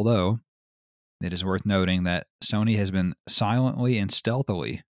editions, although it is worth noting that Sony has been silently and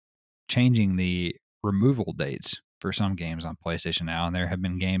stealthily changing the removal dates for some games on PlayStation Now, and there have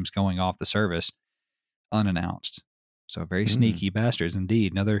been games going off the service unannounced. So very Mm. sneaky bastards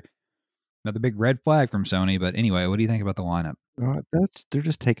indeed. Another big red flag from Sony. But anyway, what do you think about the lineup? They're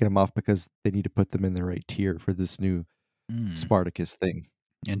just taking them off because they need to put them in the right tier for this new Hmm, Spartacus thing.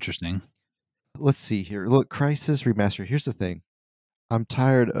 interesting. Let's see here. Look, Crisis Remaster. Here's the thing. I'm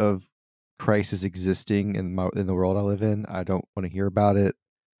tired of Crisis existing in the world I live in. I don't want to hear about it.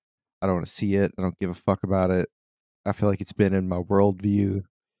 I don't want to see it. I don't give a fuck about it. I feel like it's been in my worldview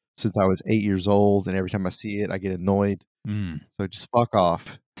since I was 8 years old, and every time I see it, I get annoyed. Mm. So just fuck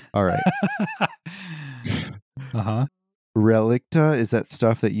off. All right. Uh-huh. Relicta is that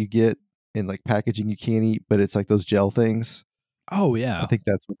stuff that you get in like packaging you can't eat, but it's like those gel things. Oh I yeah. think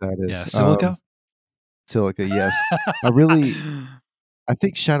that's what that Yeah. is. Silica? Silica, yes. I really I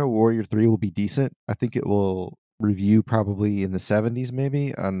think Shadow Warrior 3 will be decent. I think it will review probably in the 70s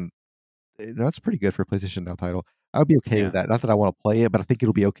maybe. That's pretty good for a PlayStation Now title. I would be okay Yeah. with that. Not that I want to play it, but I think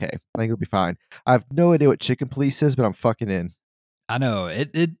it'll be okay. I think it'll be fine. I have no idea what Chicken Police is, but I'm fucking in. I know.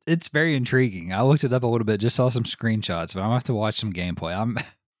 It's very intriguing. I looked it up a little bit, just saw some screenshots, but I'm gonna have to watch some gameplay.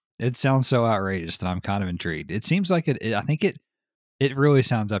 It sounds so outrageous that I'm kind of intrigued. It seems like I think it really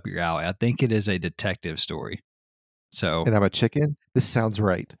sounds up your alley. I think it is a detective story. So And I'm a chicken. This sounds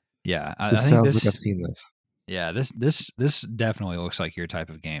right. yeah, This I think sounds like this I've seen this. yeah, this definitely looks like your type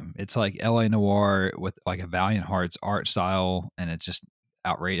of game. It's like LA Noir with like a Valiant Hearts art style, and it's just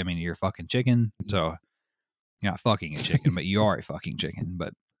outrageous. I mean, you're a fucking chicken, so you're not fucking a chicken, but you are a fucking chicken.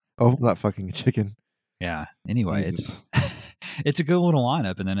 But Oh, I'm not fucking a chicken. yeah, anyway, it's Jesus. it's a good little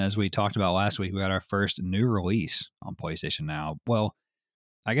lineup. And then as we talked about last week, we got our first new release on PlayStation Now. Well,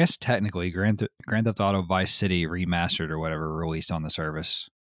 I guess technically Grand Theft Auto Vice City Remastered or whatever released on the service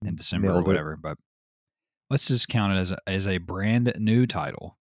in December or Nailed it. whatever, but let's just count it as a brand new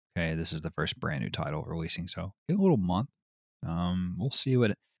title. Okay, this is the first brand new title releasing, so a little month. We'll see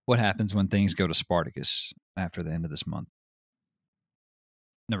what happens when things go to Spartacus after the end of this month.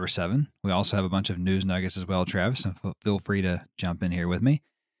 Number 7, we also have a bunch of news nuggets as well, Travis. So feel free to jump in here with me.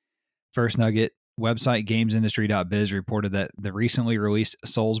 First nugget: website GamesIndustry.biz reported that the recently released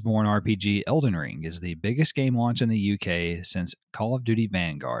Soulsborne RPG Elden Ring is the biggest game launch in the UK since Call of Duty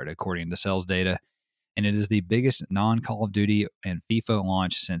Vanguard, according to sales data, and it is the biggest non-Call of Duty and FIFA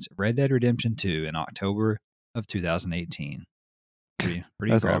launch since Red Dead Redemption 2 in October of 2018. Pretty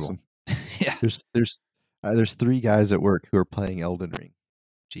That's incredible. awesome. Yeah. There's 3 guys at work who are playing Elden Ring.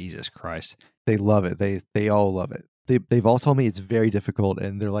 Jesus Christ. They love it. They all love it. They've all told me it's very difficult,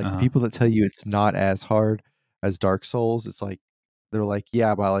 and they're like the Uh-huh. people that tell you it's not as hard as Dark Souls. It's like they're like,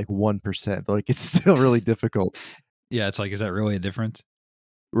 yeah, by like 1%. They're like, it's still really difficult, Yeah, it's like, is that really a difference?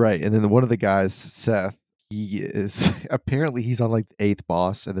 right? And then one of the guys, Seth, he is apparently he's on like the 8th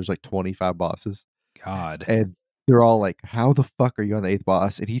boss, and there's like 25 bosses, God. and they're all like, how the fuck are you on the 8th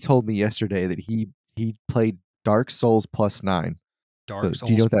boss? And he told me yesterday that he played Dark Souls plus 9. So Dark do you know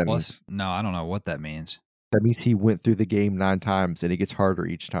Souls what that Plus? means? No, I don't know what that means. That means he went through the game 9 times, and it gets harder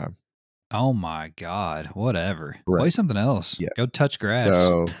each time. Oh my God. Whatever. Play Right. something else. Yeah. Go touch grass.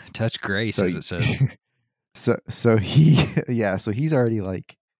 So Touch grace, so as it says. So he so he's already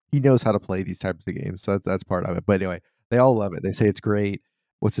like he knows how to play these types of games. So that's part of it. But anyway, they all love it. They say it's great.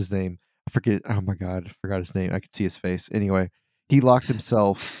 What's his name? I forget. Oh my god, I forgot his name. I could see his face. Anyway, he locked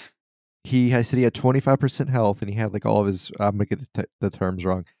himself. I said he had 25% health, and he had like all of his. I'm gonna get the terms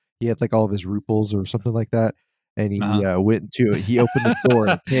wrong. He had like all of his ruples or something like that, and he went to. He opened the door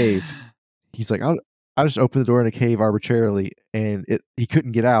in a cave. He's like, I just opened the door in a cave arbitrarily, and he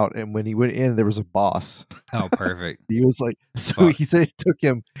couldn't get out. And when he went in, there was a boss. Oh, perfect. He was like, so Fuck. he said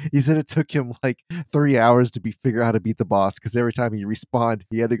it took him like 3 hours to figure out how to beat the boss, because every time he respawned,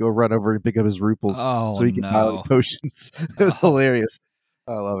 he had to go run over and pick up his ruples so he could buy like potions. It was hilarious.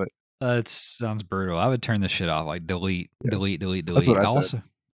 I love it. That sounds brutal. I would turn this shit off. Like delete. That's Delete. what I said.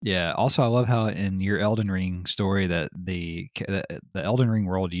 Yeah. Also, I love how in your Elden Ring story that the Elden Ring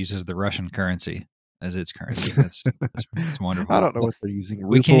world uses the Russian currency as its currency. That's wonderful. I don't know what they're using. Ruples,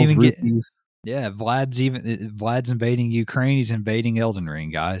 we can't even rupees. Vlad's invading Ukraine. He's invading Elden Ring,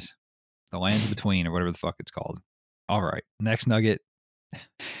 guys. The lands between, or whatever the fuck it's called. All right. Next nugget.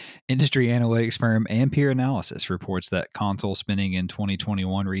 Industry analytics firm Ampere Analysis reports that console spending in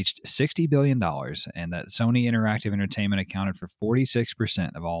 2021 reached $60 billion and that Sony Interactive Entertainment accounted for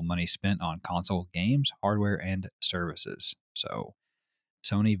 46% of all money spent on console games, hardware, and services. So,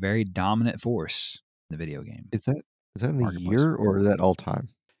 Sony, very dominant force in the video game. Is that in the year or is that all time?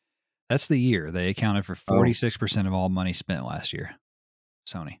 That's the year. They accounted for 46% of all money spent last year.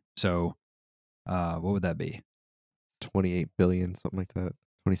 Sony. So, what would that be? 28 billion, something like that.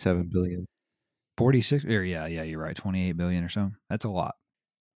 27 billion. 46 or yeah, you're right. 28 billion or so. That's a lot.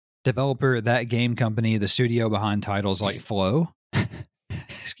 Developer, That Game Company, the studio behind titles like Flow,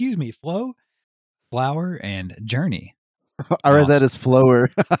 Flow, Flower, and Journey. I read that as Flower.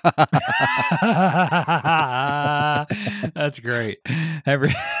 That's great.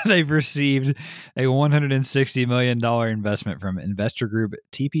 They've received a $160 million investment from investor group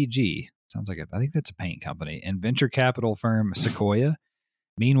TPG. Sounds like I think that's a paint company, and venture capital firm Sequoia.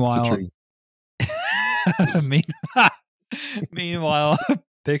 Meanwhile,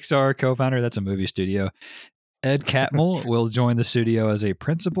 Pixar co-founder, that's a movie studio, Ed Catmull will join the studio as a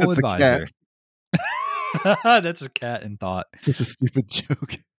principal advisor. That's a cat in thought. Such a stupid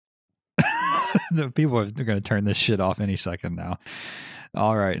joke. The people are going to turn this shit off any second now.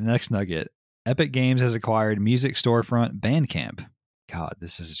 All right, next nugget. Epic Games has acquired music storefront Bandcamp. God,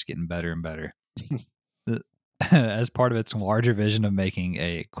 this is just getting better and better. As part of its larger vision of making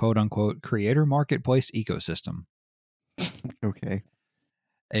a quote-unquote creator marketplace ecosystem. Okay.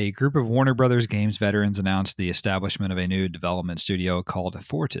 A group of Warner Brothers Games veterans announced the establishment of a new development studio called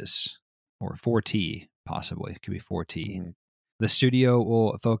Fortis, or 4T, possibly. It could be 4T. Mm-hmm. The studio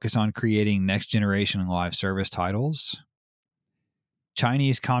will focus on creating next-generation live service titles.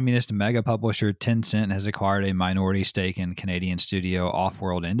 Chinese communist mega publisher Tencent has acquired a minority stake in Canadian studio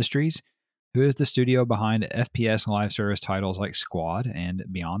Offworld Industries, who is the studio behind FPS live service titles like Squad and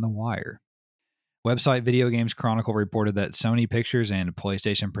Beyond the Wire. Website Video Games Chronicle reported that Sony Pictures and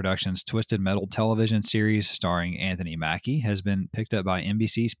PlayStation Productions' Twisted Metal television series starring Anthony Mackie has been picked up by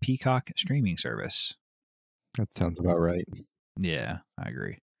NBC's Peacock streaming service. That sounds about right. Yeah, I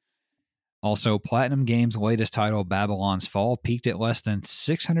agree. Also, Platinum Games' latest title, Babylon's Fall, peaked at less than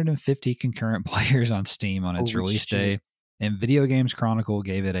 650 concurrent players on Steam on its release day, and Video Games Chronicle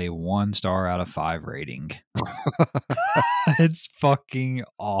gave it a 1 star out of 5 rating. It's fucking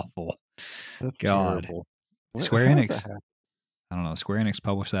awful. That's terrible. Square Enix. I don't know. Square Enix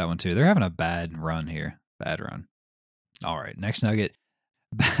published that one too. They're having a bad run here. Bad run. All right. Next nugget.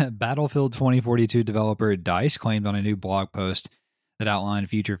 Battlefield 2042 developer DICE claimed on a new blog post that outlined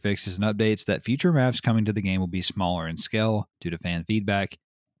future fixes and updates that future maps coming to the game will be smaller in scale due to fan feedback.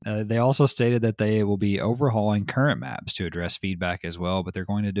 They also stated that they will be overhauling current maps to address feedback as well, but they're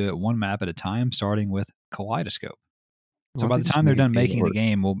going to do it one map at a time, starting with Kaleidoscope. So by the time they're done making the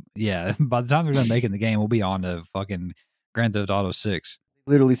game, we'll be on to fucking Grand Theft Auto 6.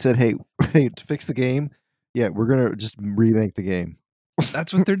 Literally said, hey, to fix the game, yeah, we're going to just remake the game.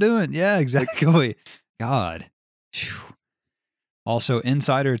 That's what they're doing. Yeah, exactly. God. Whew. Also,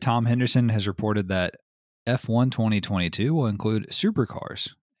 insider Tom Henderson has reported that F1 2022 will include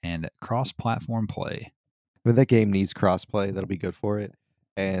supercars and cross-platform play. I mean, that game needs cross-play. That'll be good for it.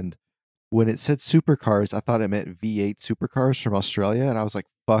 And when it said supercars, I thought it meant V8 supercars from Australia. And I was like,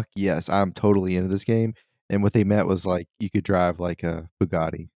 fuck yes, I'm totally into this game. And what they meant was like you could drive like a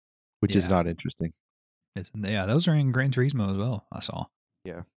Bugatti, which is not interesting. Those are in Gran Turismo as well, I saw.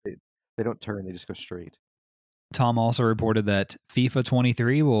 Yeah, they don't turn, they just go straight. Tom also reported that FIFA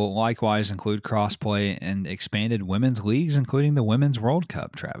 23 will likewise include crossplay and expanded women's leagues, including the Women's World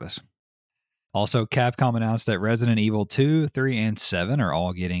Cup, Travis. Also, Capcom announced that Resident Evil 2, 3, and 7 are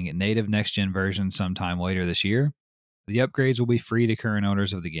all getting native next-gen versions sometime later this year. The upgrades will be free to current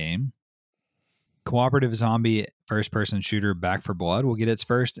owners of the game. Cooperative zombie first-person shooter Back 4 Blood will get its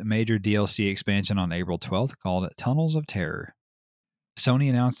first major DLC expansion on April 12th called Tunnels of Terror. Sony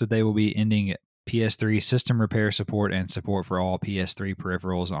announced that they will be ending PS3 system repair support and support for all PS3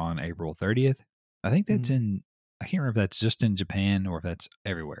 peripherals on April 30th. I think that's I can't remember if that's just in Japan or if that's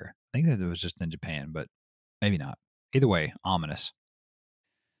everywhere. I think that it was just in Japan, but maybe not. Either way, ominous.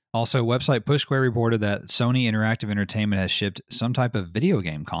 Also, website PushSquare reported that Sony Interactive Entertainment has shipped some type of video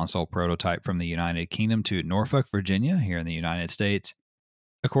game console prototype from the United Kingdom to Norfolk, Virginia, here in the United States.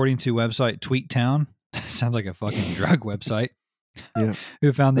 According to website Tweaktown, sounds like a fucking drug website, Yeah.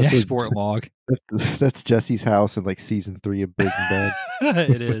 who found the export log. That's Jesse's house in like season 3 of Breaking Bad.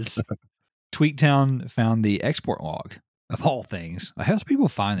 It is. Tweaktown found the export log, of all things. How do people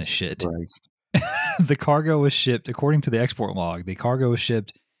find this shit? Christ. The cargo was shipped, according to the export log, the cargo was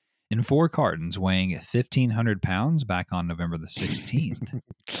shipped in 4 cartons weighing 1,500 pounds back on November the 16th.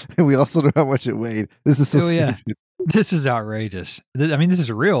 And we also know how much it weighed. This is so stupid. This is outrageous. I mean, this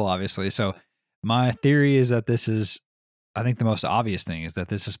is real, obviously. So my theory is that this is, I think the most obvious thing is that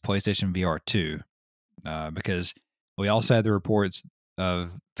this is PlayStation VR 2, because we also had the reports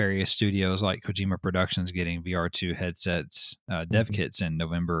of various studios like Kojima Productions getting VR2 headsets, dev kits in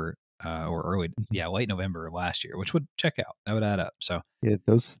November or late November of last year, which would check out. That would add up. So yeah,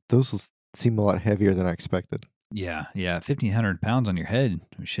 those seem a lot heavier than I expected. Yeah, 1,500 pounds on your head.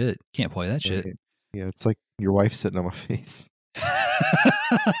 Shit, can't play that shit. Yeah, it's like your wife sitting on my face.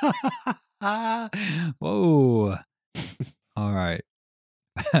 Whoa. All right.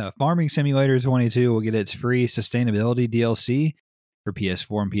 Farming Simulator 22 will get its free sustainability DLC for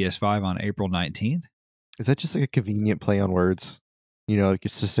PS4 and PS5 on April 19th. Is that just like a convenient play on words? You know, like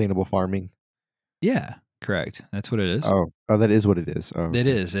sustainable farming? Yeah, correct. That's what it is. Oh, that is what it is. Oh, It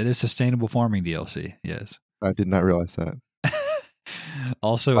is. It is sustainable farming DLC. Yes. I did not realize that.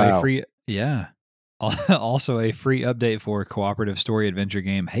 Also Wow. Also a free update for cooperative story adventure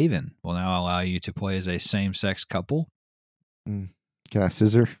game Haven will now allow you to play as a same-sex couple. Can I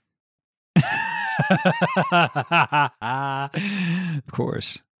scissor? Of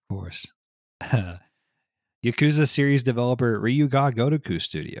course. Yakuza series developer Ryuga Gotoku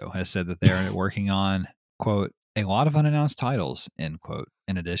Studio has said that they are working on, quote, a lot of unannounced titles, end quote,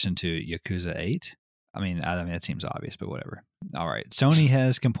 in addition to Yakuza 8. I mean, that seems obvious, but whatever. All right. Sony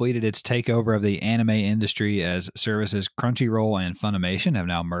has completed its takeover of the anime industry as services Crunchyroll and Funimation have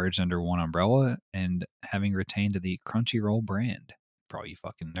now merged under one umbrella and having retained the Crunchyroll brand. For all you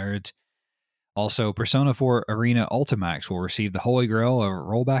fucking nerds. Also, Persona 4 Arena Ultimax will receive the holy grail of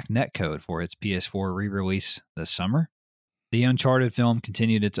rollback netcode for its PS4 re-release this summer. The Uncharted film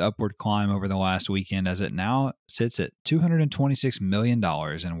continued its upward climb over the last weekend as it now sits at $226 million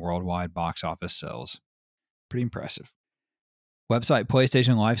in worldwide box office sales. Pretty impressive. Website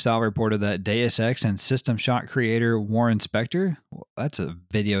PlayStation Lifestyle reported that Deus Ex and System Shock creator Warren Spector, that's a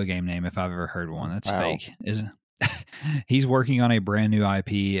video game name if I've ever heard one. That's fake, isn't it? He's working on a brand new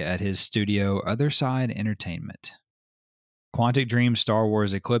IP at his studio, Other Side Entertainment. Quantic Dream's Star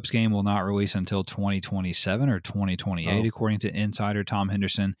Wars Eclipse game will not release until 2027 or 2028, according to insider Tom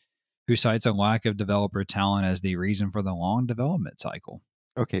Henderson, who cites a lack of developer talent as the reason for the long development cycle.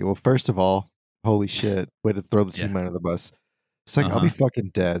 Okay, well, first of all, holy shit, way to throw the team under the bus. It's like, I'll be fucking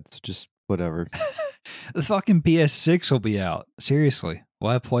dead, so just whatever. The fucking PS6 will be out. Seriously,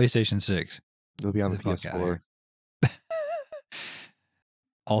 we'll have PlayStation 6. It'll be on the PS4.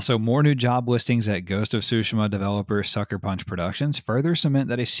 Also, more new job listings at Ghost of Tsushima developer Sucker Punch Productions further cement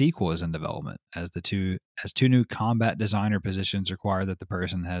that a sequel is in development, as two new combat designer positions require that the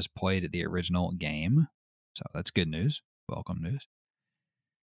person has played the original game. So that's good news. Welcome news.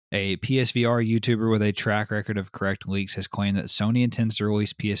 A PSVR YouTuber with a track record of correct leaks has claimed that Sony intends to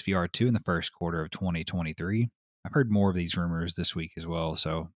release PSVR 2 in the first quarter of 2023. I've heard more of these rumors this week as well,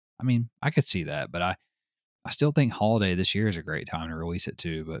 so I mean, I could see that, but I still think holiday this year is a great time to release it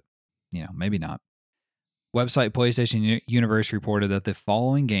too, but maybe not. Website PlayStation Universe reported that the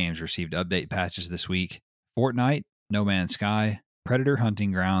following games received update patches this week: Fortnite, No Man's Sky, Predator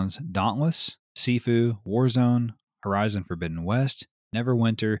Hunting Grounds, Dauntless, Sifu, Warzone, Horizon Forbidden West,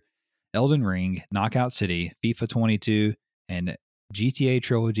 Neverwinter, Elden Ring, Knockout City, FIFA 22, and GTA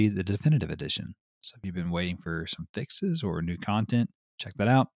Trilogy The Definitive Edition. So if you've been waiting for some fixes or new content, check that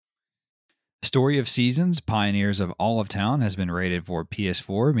out. Story of Seasons, Pioneers of Olive Town has been rated for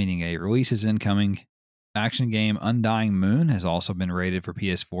PS4, meaning a release is incoming. Action game Undying Moon has also been rated for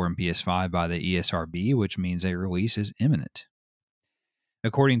PS4 and PS5 by the ESRB, which means a release is imminent.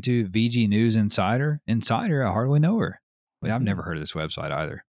 According to VG News Insider, I hardly know her. I've never heard of this website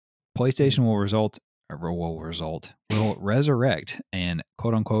either. PlayStation will resurrect an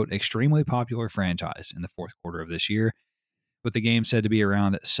quote unquote extremely popular franchise in the fourth quarter of this year, with the game said to be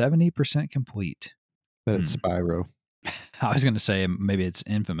around 70% complete. But it's Spyro. I was going to say maybe it's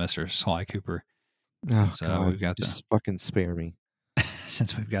Infamous or Sly Cooper. Since, God, we've got just fucking spare me.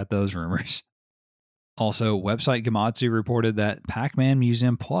 Since we've got those rumors. Also, website Gematsu reported that Pac-Man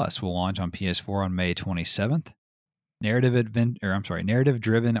Museum Plus will launch on PS4 on May 27th. Narrative-driven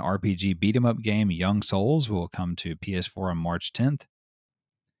RPG beat-em-up game Young Souls will come to PS4 on March 10th.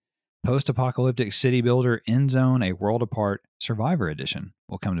 Post-apocalyptic city builder Endzone, a World Apart Survivor Edition,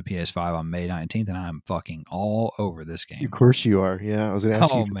 will come to PS5 on May 19th, and I'm fucking all over this game. Of course you are. Yeah, I was going to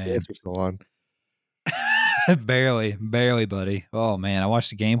ask you if the answer's still on. barely, buddy. Oh, man. I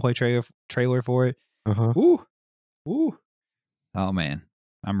watched the gameplay trailer for it. Uh-huh. Woo. Oh, man.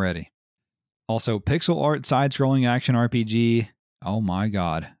 I'm ready. Also, pixel art side-scrolling action RPG. Oh, my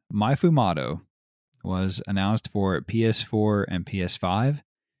God. My Fumato was announced for PS4 and PS5.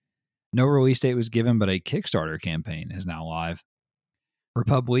 No release date was given, but a Kickstarter campaign is now live.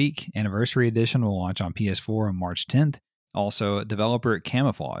 Republic Anniversary Edition will launch on PS4 on March 10th. Also, developer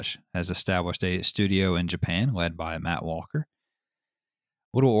Camouflage has established a studio in Japan led by Matt Walker.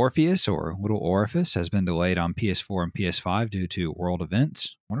 Little Orpheus or Little Orifice has been delayed on PS4 and PS5 due to world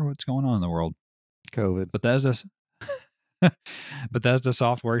events. Wonder what's going on in the world. COVID. Bethesda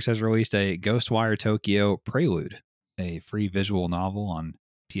Softworks has released a Ghostwire Tokyo Prelude, a free visual novel on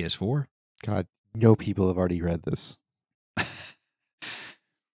PS4. God, no people have already read this.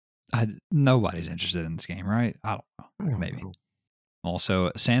 Nobody's interested in this game, right? I don't know. Maybe.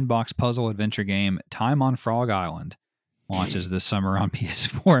 Also, sandbox puzzle adventure game Time on Frog Island launches this summer on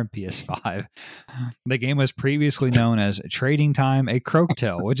PS4 and PS5. The game was previously known as Trading Time, a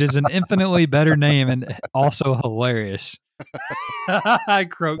Croaktail, which is an infinitely better name and also hilarious.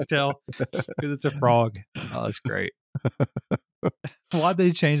 Croaktail, because it's a frog. Oh, that's great. Why'd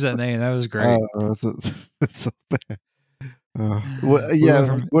they change that name? That was great. It's so bad.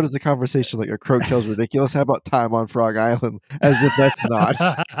 What is the conversation like? A Croaktail's ridiculous. How about Time on Frog Island? As if that's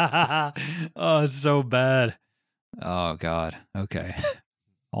not. Oh, it's so bad. Oh, God. Okay.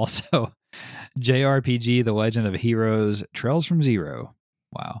 Also, JRPG The Legend of Heroes Trails from Zero.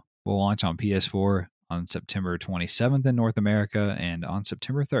 Wow. Will launch on PS4 on September 27th in North America and on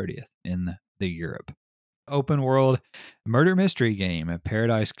September 30th in the Europe. Open world murder mystery game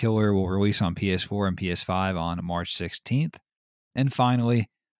Paradise Killer will release on PS4 and PS5 on March 16th. And finally,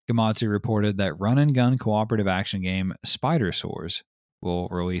 Gematsu reported that run and gun cooperative action game Spider Swords will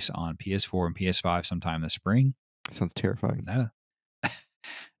release on PS4 and PS5 sometime this spring. Sounds terrifying.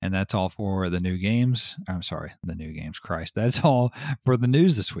 And that's all for the new games. I'm sorry, the new games. Christ. That's all for the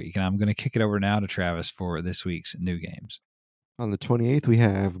news this week. And I'm going to kick it over now to Travis for this week's new games. On the 28th, we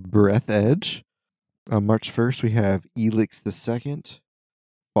have Breath Edge. On March 1st, we have Elix II,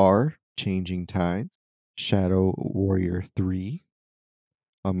 Far, Changing Tides, Shadow Warrior 3.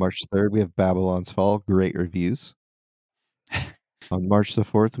 On March 3rd, we have Babylon's Fall, great reviews. On March the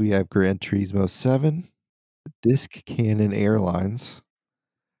 4th, we have Gran Turismo 7, Disc Cannon Airlines,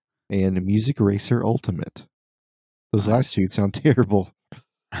 and Music Racer Ultimate. Those last two sound terrible.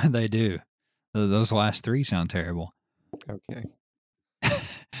 They do. Those last three sound terrible. Okay.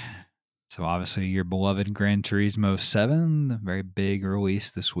 So obviously your beloved Gran Turismo 7, very big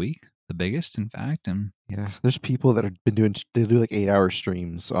release this week. The biggest, in fact. And yeah, there's people that have been they do like 8-hour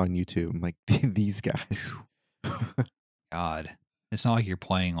streams on YouTube. I'm like, these guys. God. It's not like you're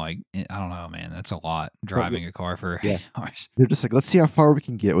playing like, I don't know, man. That's a lot. Driving a car for 8 hours. They're just like, let's see how far we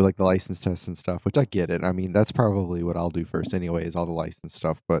can get with like the license tests and stuff, which I get it. I mean, that's probably what I'll do first anyway, is all the license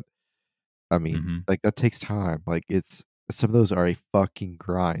stuff. But I mean, like that takes time. Like some of those are a fucking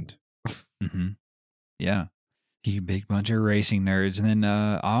grind. Yeah. You big bunch of racing nerds. And then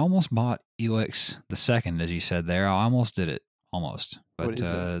I almost bought Elix II, as you said there. I almost did it. Almost. But what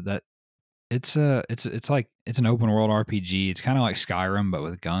is it? It's an open world RPG. It's kind of like Skyrim, but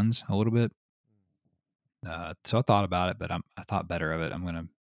with guns a little bit. So I thought about it, but I thought better of it. I'm gonna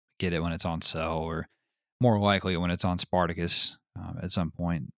get it when it's on sale, or more likely when it's on Spartacus at some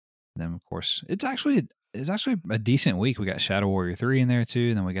point. Then of course it's actually a decent week. We got Shadow Warrior 3 in there too,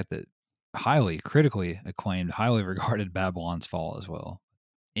 and then we got the highly critically acclaimed, highly regarded Babylon's Fall as well.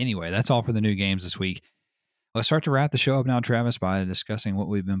 Anyway, that's all for the new games this week. Let's start to wrap the show up now, Travis, by discussing what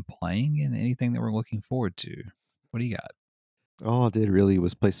we've been playing and anything that we're looking forward to. What do you got? All I did really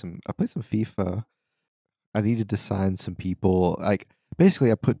was play some FIFA. I needed to sign some people. Like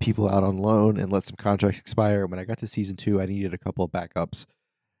basically I put people out on loan and let some contracts expire. When I got to season 2, I needed a couple of backups,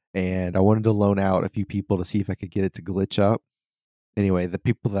 and I wanted to loan out a few people to see if I could get it to glitch up. Anyway, the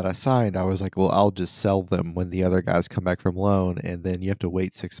people that I signed, I was like, well, I'll just sell them when the other guys come back from loan, and then you have to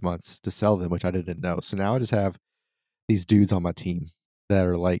wait 6 months to sell them, which I didn't know. So now I just have these dudes on my team that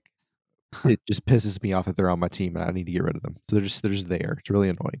are like, it just pisses me off that they're on my team and I need to get rid of them. So they're just there. It's really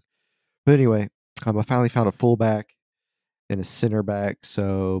annoying. But anyway, I finally found a fullback and a center back.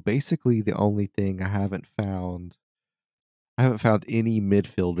 So basically, the only thing I haven't found any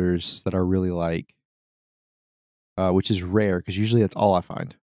midfielders that I really like, which is rare because usually that's all I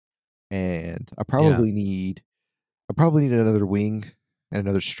find. And Yeah. I probably need another wing and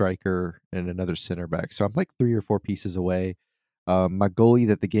another striker and another center back. So I'm like 3 or 4 pieces away. My goalie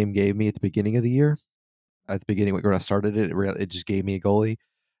that the game gave me at the beginning of the year, at the beginning when I started it, it just gave me a goalie.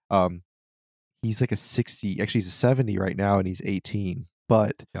 Um, he's like a 60, actually he's a 70 right now, and he's 18.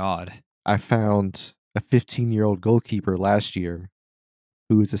 But God. I found a 15-year-old goalkeeper last year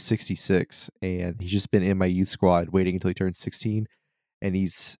who is a 66, and he's just been in my youth squad waiting until he turns 16, and he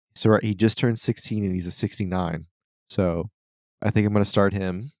just turned 16 and he's a 69. So I think I'm going to start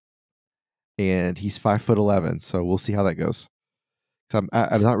him, and he's 5'11", so we'll see how that goes. So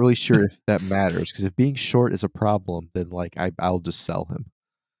I'm not really sure if that matters, because if being short is a problem, then like I'll just sell him,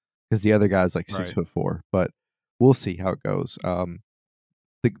 because the other guy's like Right. 6'4". But we'll see how it goes.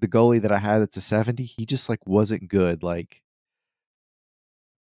 The goalie that I had that's a 70, he just like wasn't good. Like,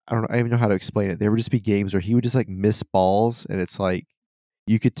 I don't know, I don't even know how to explain it. There would just be games where he would just like miss balls, and it's like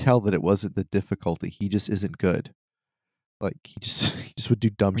you could tell that it wasn't the difficulty. He just isn't good. Like he just he just would do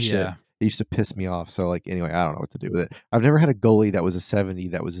dumb shit. Yeah. It used to piss me off. So like anyway, I don't know what to do with it. I've never had a goalie that was a 70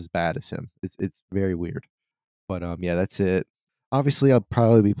 that was as bad as him. It's very weird. But yeah, that's it. Obviously, I'll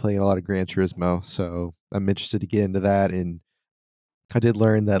probably be playing a lot of Gran Turismo, so I'm interested to get into that. And I did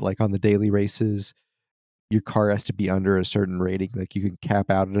learn that like on the daily races, your car has to be under a certain rating. Like you can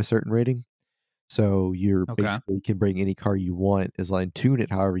cap out at a certain rating. So you're Okay. basically can bring any car you want, as long tune it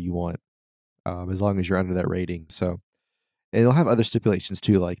however you want, as long as you're under that rating. So and it'll have other stipulations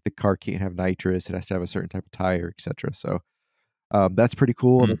too, like the car can't have nitrous; it has to have a certain type of tire, etc. So that's pretty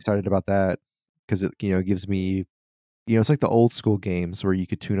cool. I'm Mm. excited about that because it gives me it's like the old school games where you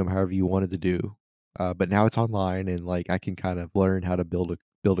could tune them however you wanted to do. But now it's online, and like I can kind of learn how to build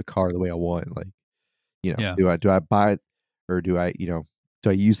a car the way I want. Like Yeah. do I buy it, or do I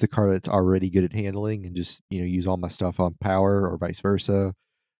use the car that's already good at handling and just use all my stuff on power, or vice versa?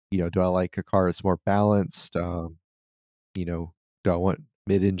 Do I like a car that's more balanced? You know, do I want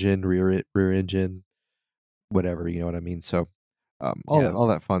mid-engine, rear engine, whatever, you know what I mean? So, Yeah. all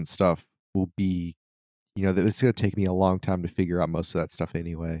that fun stuff will be, it's gonna take me a long time to figure out most of that stuff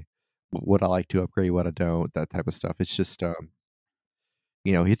anyway. What I like to upgrade, what I don't, that type of stuff. It's just,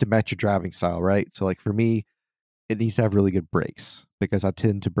 you have to match your driving style, right? So, like for me, it needs to have really good brakes because I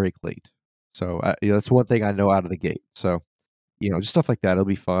tend to brake late. So, that's one thing I know out of the gate. So, just stuff like that. It'll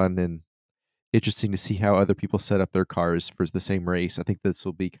be fun and interesting to see how other people set up their cars for the same race. I think this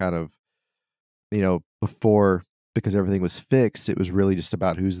will be kind of, before, because everything was fixed, it was really just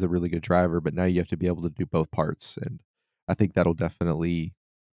about who's the really good driver, but now you have to be able to do both parts. And I think that'll definitely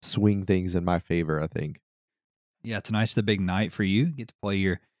swing things in my favor, I think. Yeah. Tonight's the big night for you. Get to play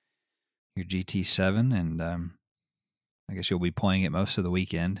your GT7, and I guess you'll be playing it most of the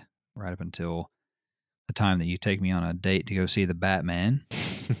weekend, right up until the time that you take me on a date to go see the Batman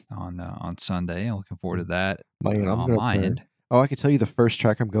on Sunday. I'm looking forward to that. Man, I'm On gonna my turn. end, Oh, I can tell you the first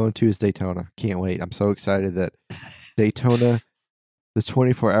track I'm going to is Daytona. Can't wait. I'm so excited that Daytona, the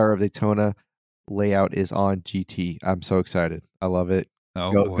 24-hour of Daytona layout is on GT. I'm so excited. I love it.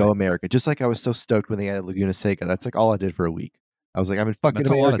 oh Go boy, America. Just like I was so stoked when they added Laguna Seca. That's like all I did for a week. I was like, I'm in fucking that's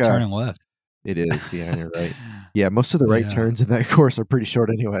a lot of America. turning left. It is. Yeah, you're right. Yeah, most of the right Yeah. turns in that course are pretty short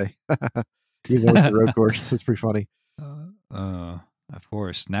anyway. Even though it's a road course, it's pretty funny. uh, of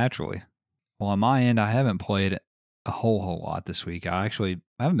course, naturally. Well, on my end, I haven't played a whole lot this week. I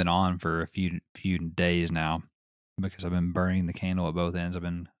haven't been on for a few days now because I've been burning the candle at both ends. I've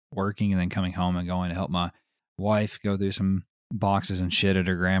been working and then coming home and going to help my wife go through some boxes and shit at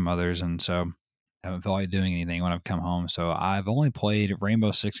her grandmother's, and so I haven't felt like doing anything when I've come home. So I've only played Rainbow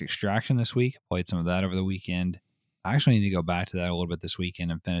Six Extraction this week. Played some of that over the weekend. I actually need to go back to that a little bit this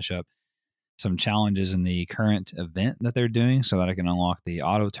weekend and finish up some challenges in the current event that they're doing so that I can unlock the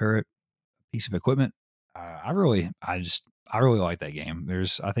auto turret piece of equipment. I really like that game.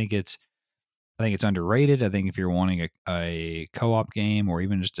 I think it's underrated. I think if you're wanting a co-op game or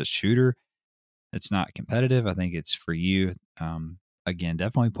even just a shooter, it's not competitive. I think it's for you. again,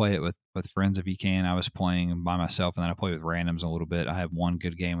 definitely play it with friends if you can. I was playing by myself, and then I play with randoms a little bit. I have one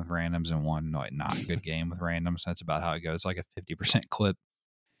good game with randoms and one like not good game with randoms. That's about how it goes. Like a 50% clip.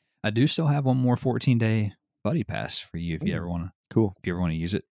 I do still have one more 14-day buddy pass for you if you ever want to. Cool. If you ever want to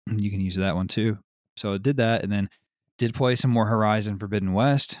use it, you can use that one too. So I did that, and then did play some more Horizon Forbidden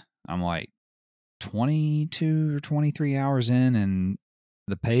West. I'm like 22 or 23 hours in, and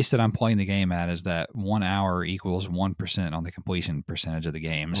the pace that I'm playing the game at is that 1 hour equals 1% on the completion percentage of the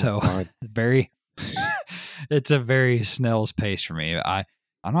game. So very, it's a very snail's pace for me. I'm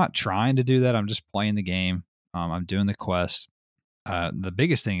not trying to do that. I'm just playing the game. I'm doing the quest. The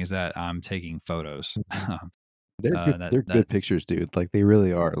biggest thing is that I'm taking photos. They're good. They're good pictures, dude. Like they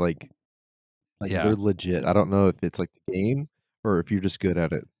really are. Like yeah, they're legit. I don't know if it's like the game or if you're just good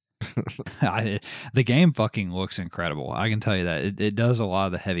at it. The game fucking looks incredible. I can tell you that it does a lot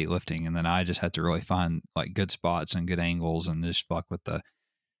of the heavy lifting, and then I just have to really find like good spots and good angles and just fuck with the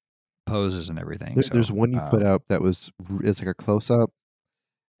poses and everything. There's one you put out that it's like a close up,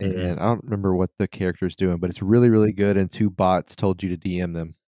 and I don't remember what the character's doing, but it's really really good. And 2 bots told you to DM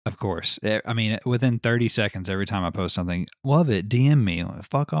them. Of course, I mean within 30 seconds, every time I post something, love it. DM me.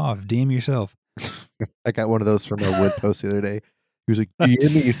 Fuck off. DM yourself. I got one of those from a Wood post the other day. He was like,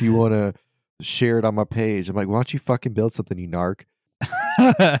 DM me if you want to share it on my page. I'm like, why don't you fucking build something, you narc?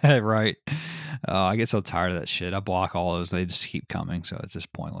 Right. I get so tired of that shit. I block all those. They just keep coming, so it's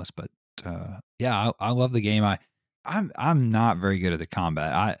just pointless. But yeah, I love the game. I'm not very good at the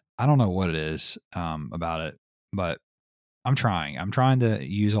combat. I don't know what it is about it, but I'm trying. I'm trying to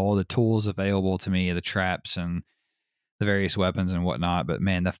use all the tools available to me, the traps and the various weapons and whatnot. But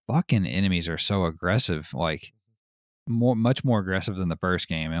man, the fucking enemies are so aggressive. Like much more aggressive than the first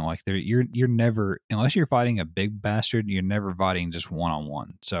game, and like you're never, unless you're fighting a big bastard, you're never fighting just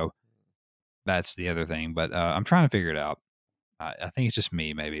one-on-one. So that's the other thing. But I'm trying to figure it out. I think it's just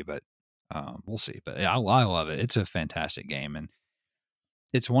me maybe, but we'll see. But yeah, I love it. It's a fantastic game, and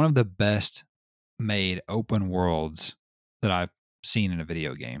it's one of the best made open worlds that I've seen in a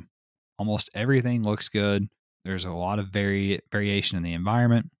video game. Almost everything looks good. There's a lot of variation in the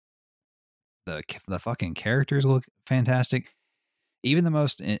environment. The fucking characters look fantastic. Even the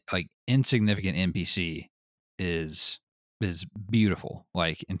most like insignificant NPC is beautiful.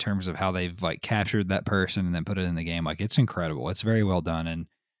 Like in terms of how they've like captured that person and then put it in the game. Like it's incredible. It's very well done, and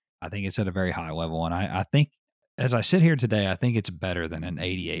I think it's at a very high level. And I think as I sit here today, I think it's better than an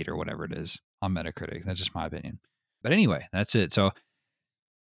 88 or whatever it is on Metacritic. That's just my opinion. But anyway, that's it. So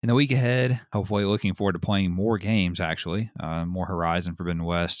in the week ahead, hopefully looking forward to playing more games, actually, more Horizon Forbidden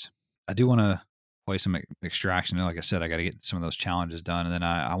West. I do want to play some Extraction. Like I said, I got to get some of those challenges done. And then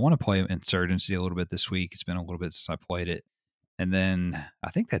I want to play Insurgency a little bit this week. It's been a little bit since I played it. And then I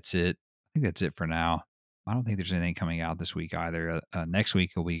think that's it. I think that's it for now. I don't think there's anything coming out this week either. Next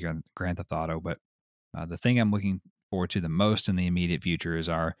week will be Grand Theft Auto. But the thing I'm looking forward to the most in the immediate future is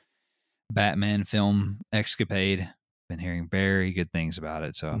our Batman film Escapade. Been hearing very good things about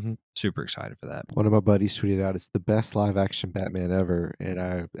it, so super excited for that. One of my buddies tweeted out, "It's the best live action Batman ever," and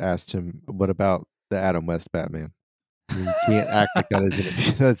I asked him, "What about the Adam West Batman?" I mean, you can't act like that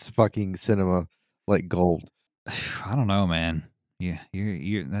isn't that's fucking cinema like gold. I don't know, man. Yeah,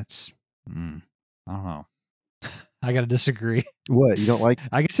 you're that's I don't know. I gotta disagree. What, you don't like?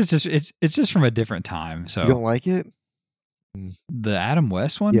 I guess it's just from a different time. So you don't like it? The Adam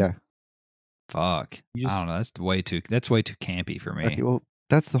West one? Yeah. Fuck. I don't know. That's way too campy for me. Okay, well,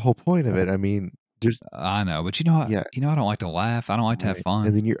 that's the whole point of it. I mean, I know, but you know, I don't like to laugh. I don't like to have fun.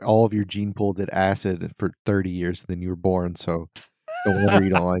 And then all of your gene pool did acid for 30 years, and then you were born. So no wonder you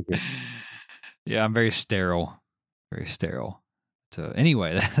don't like it. Yeah, I'm very sterile. Very sterile. So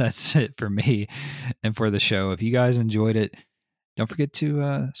anyway, that's it for me and for the show. If you guys enjoyed it, don't forget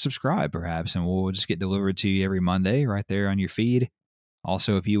to subscribe, perhaps, and we'll just get delivered to you every Monday right there on your feed.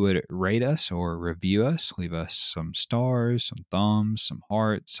 Also, if you would rate us or review us, leave us some stars, some thumbs, some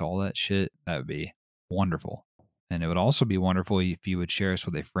hearts, all that shit, that would be wonderful. And it would also be wonderful if you would share us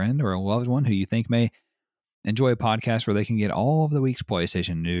with a friend or a loved one who you think may enjoy a podcast where they can get all of the week's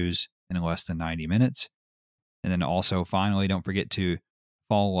PlayStation news in less than 90 minutes. And then also, finally, don't forget to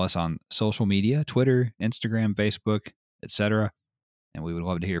follow us on social media, Twitter, Instagram, Facebook, etc. And we would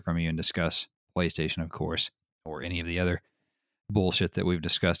love to hear from you and discuss PlayStation, of course, or any of the other bullshit that we've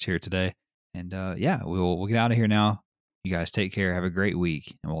discussed here today. And yeah, we'll get out of here now. You guys take care. Have a great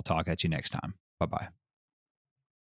week, and we'll talk at you next time. Bye-bye.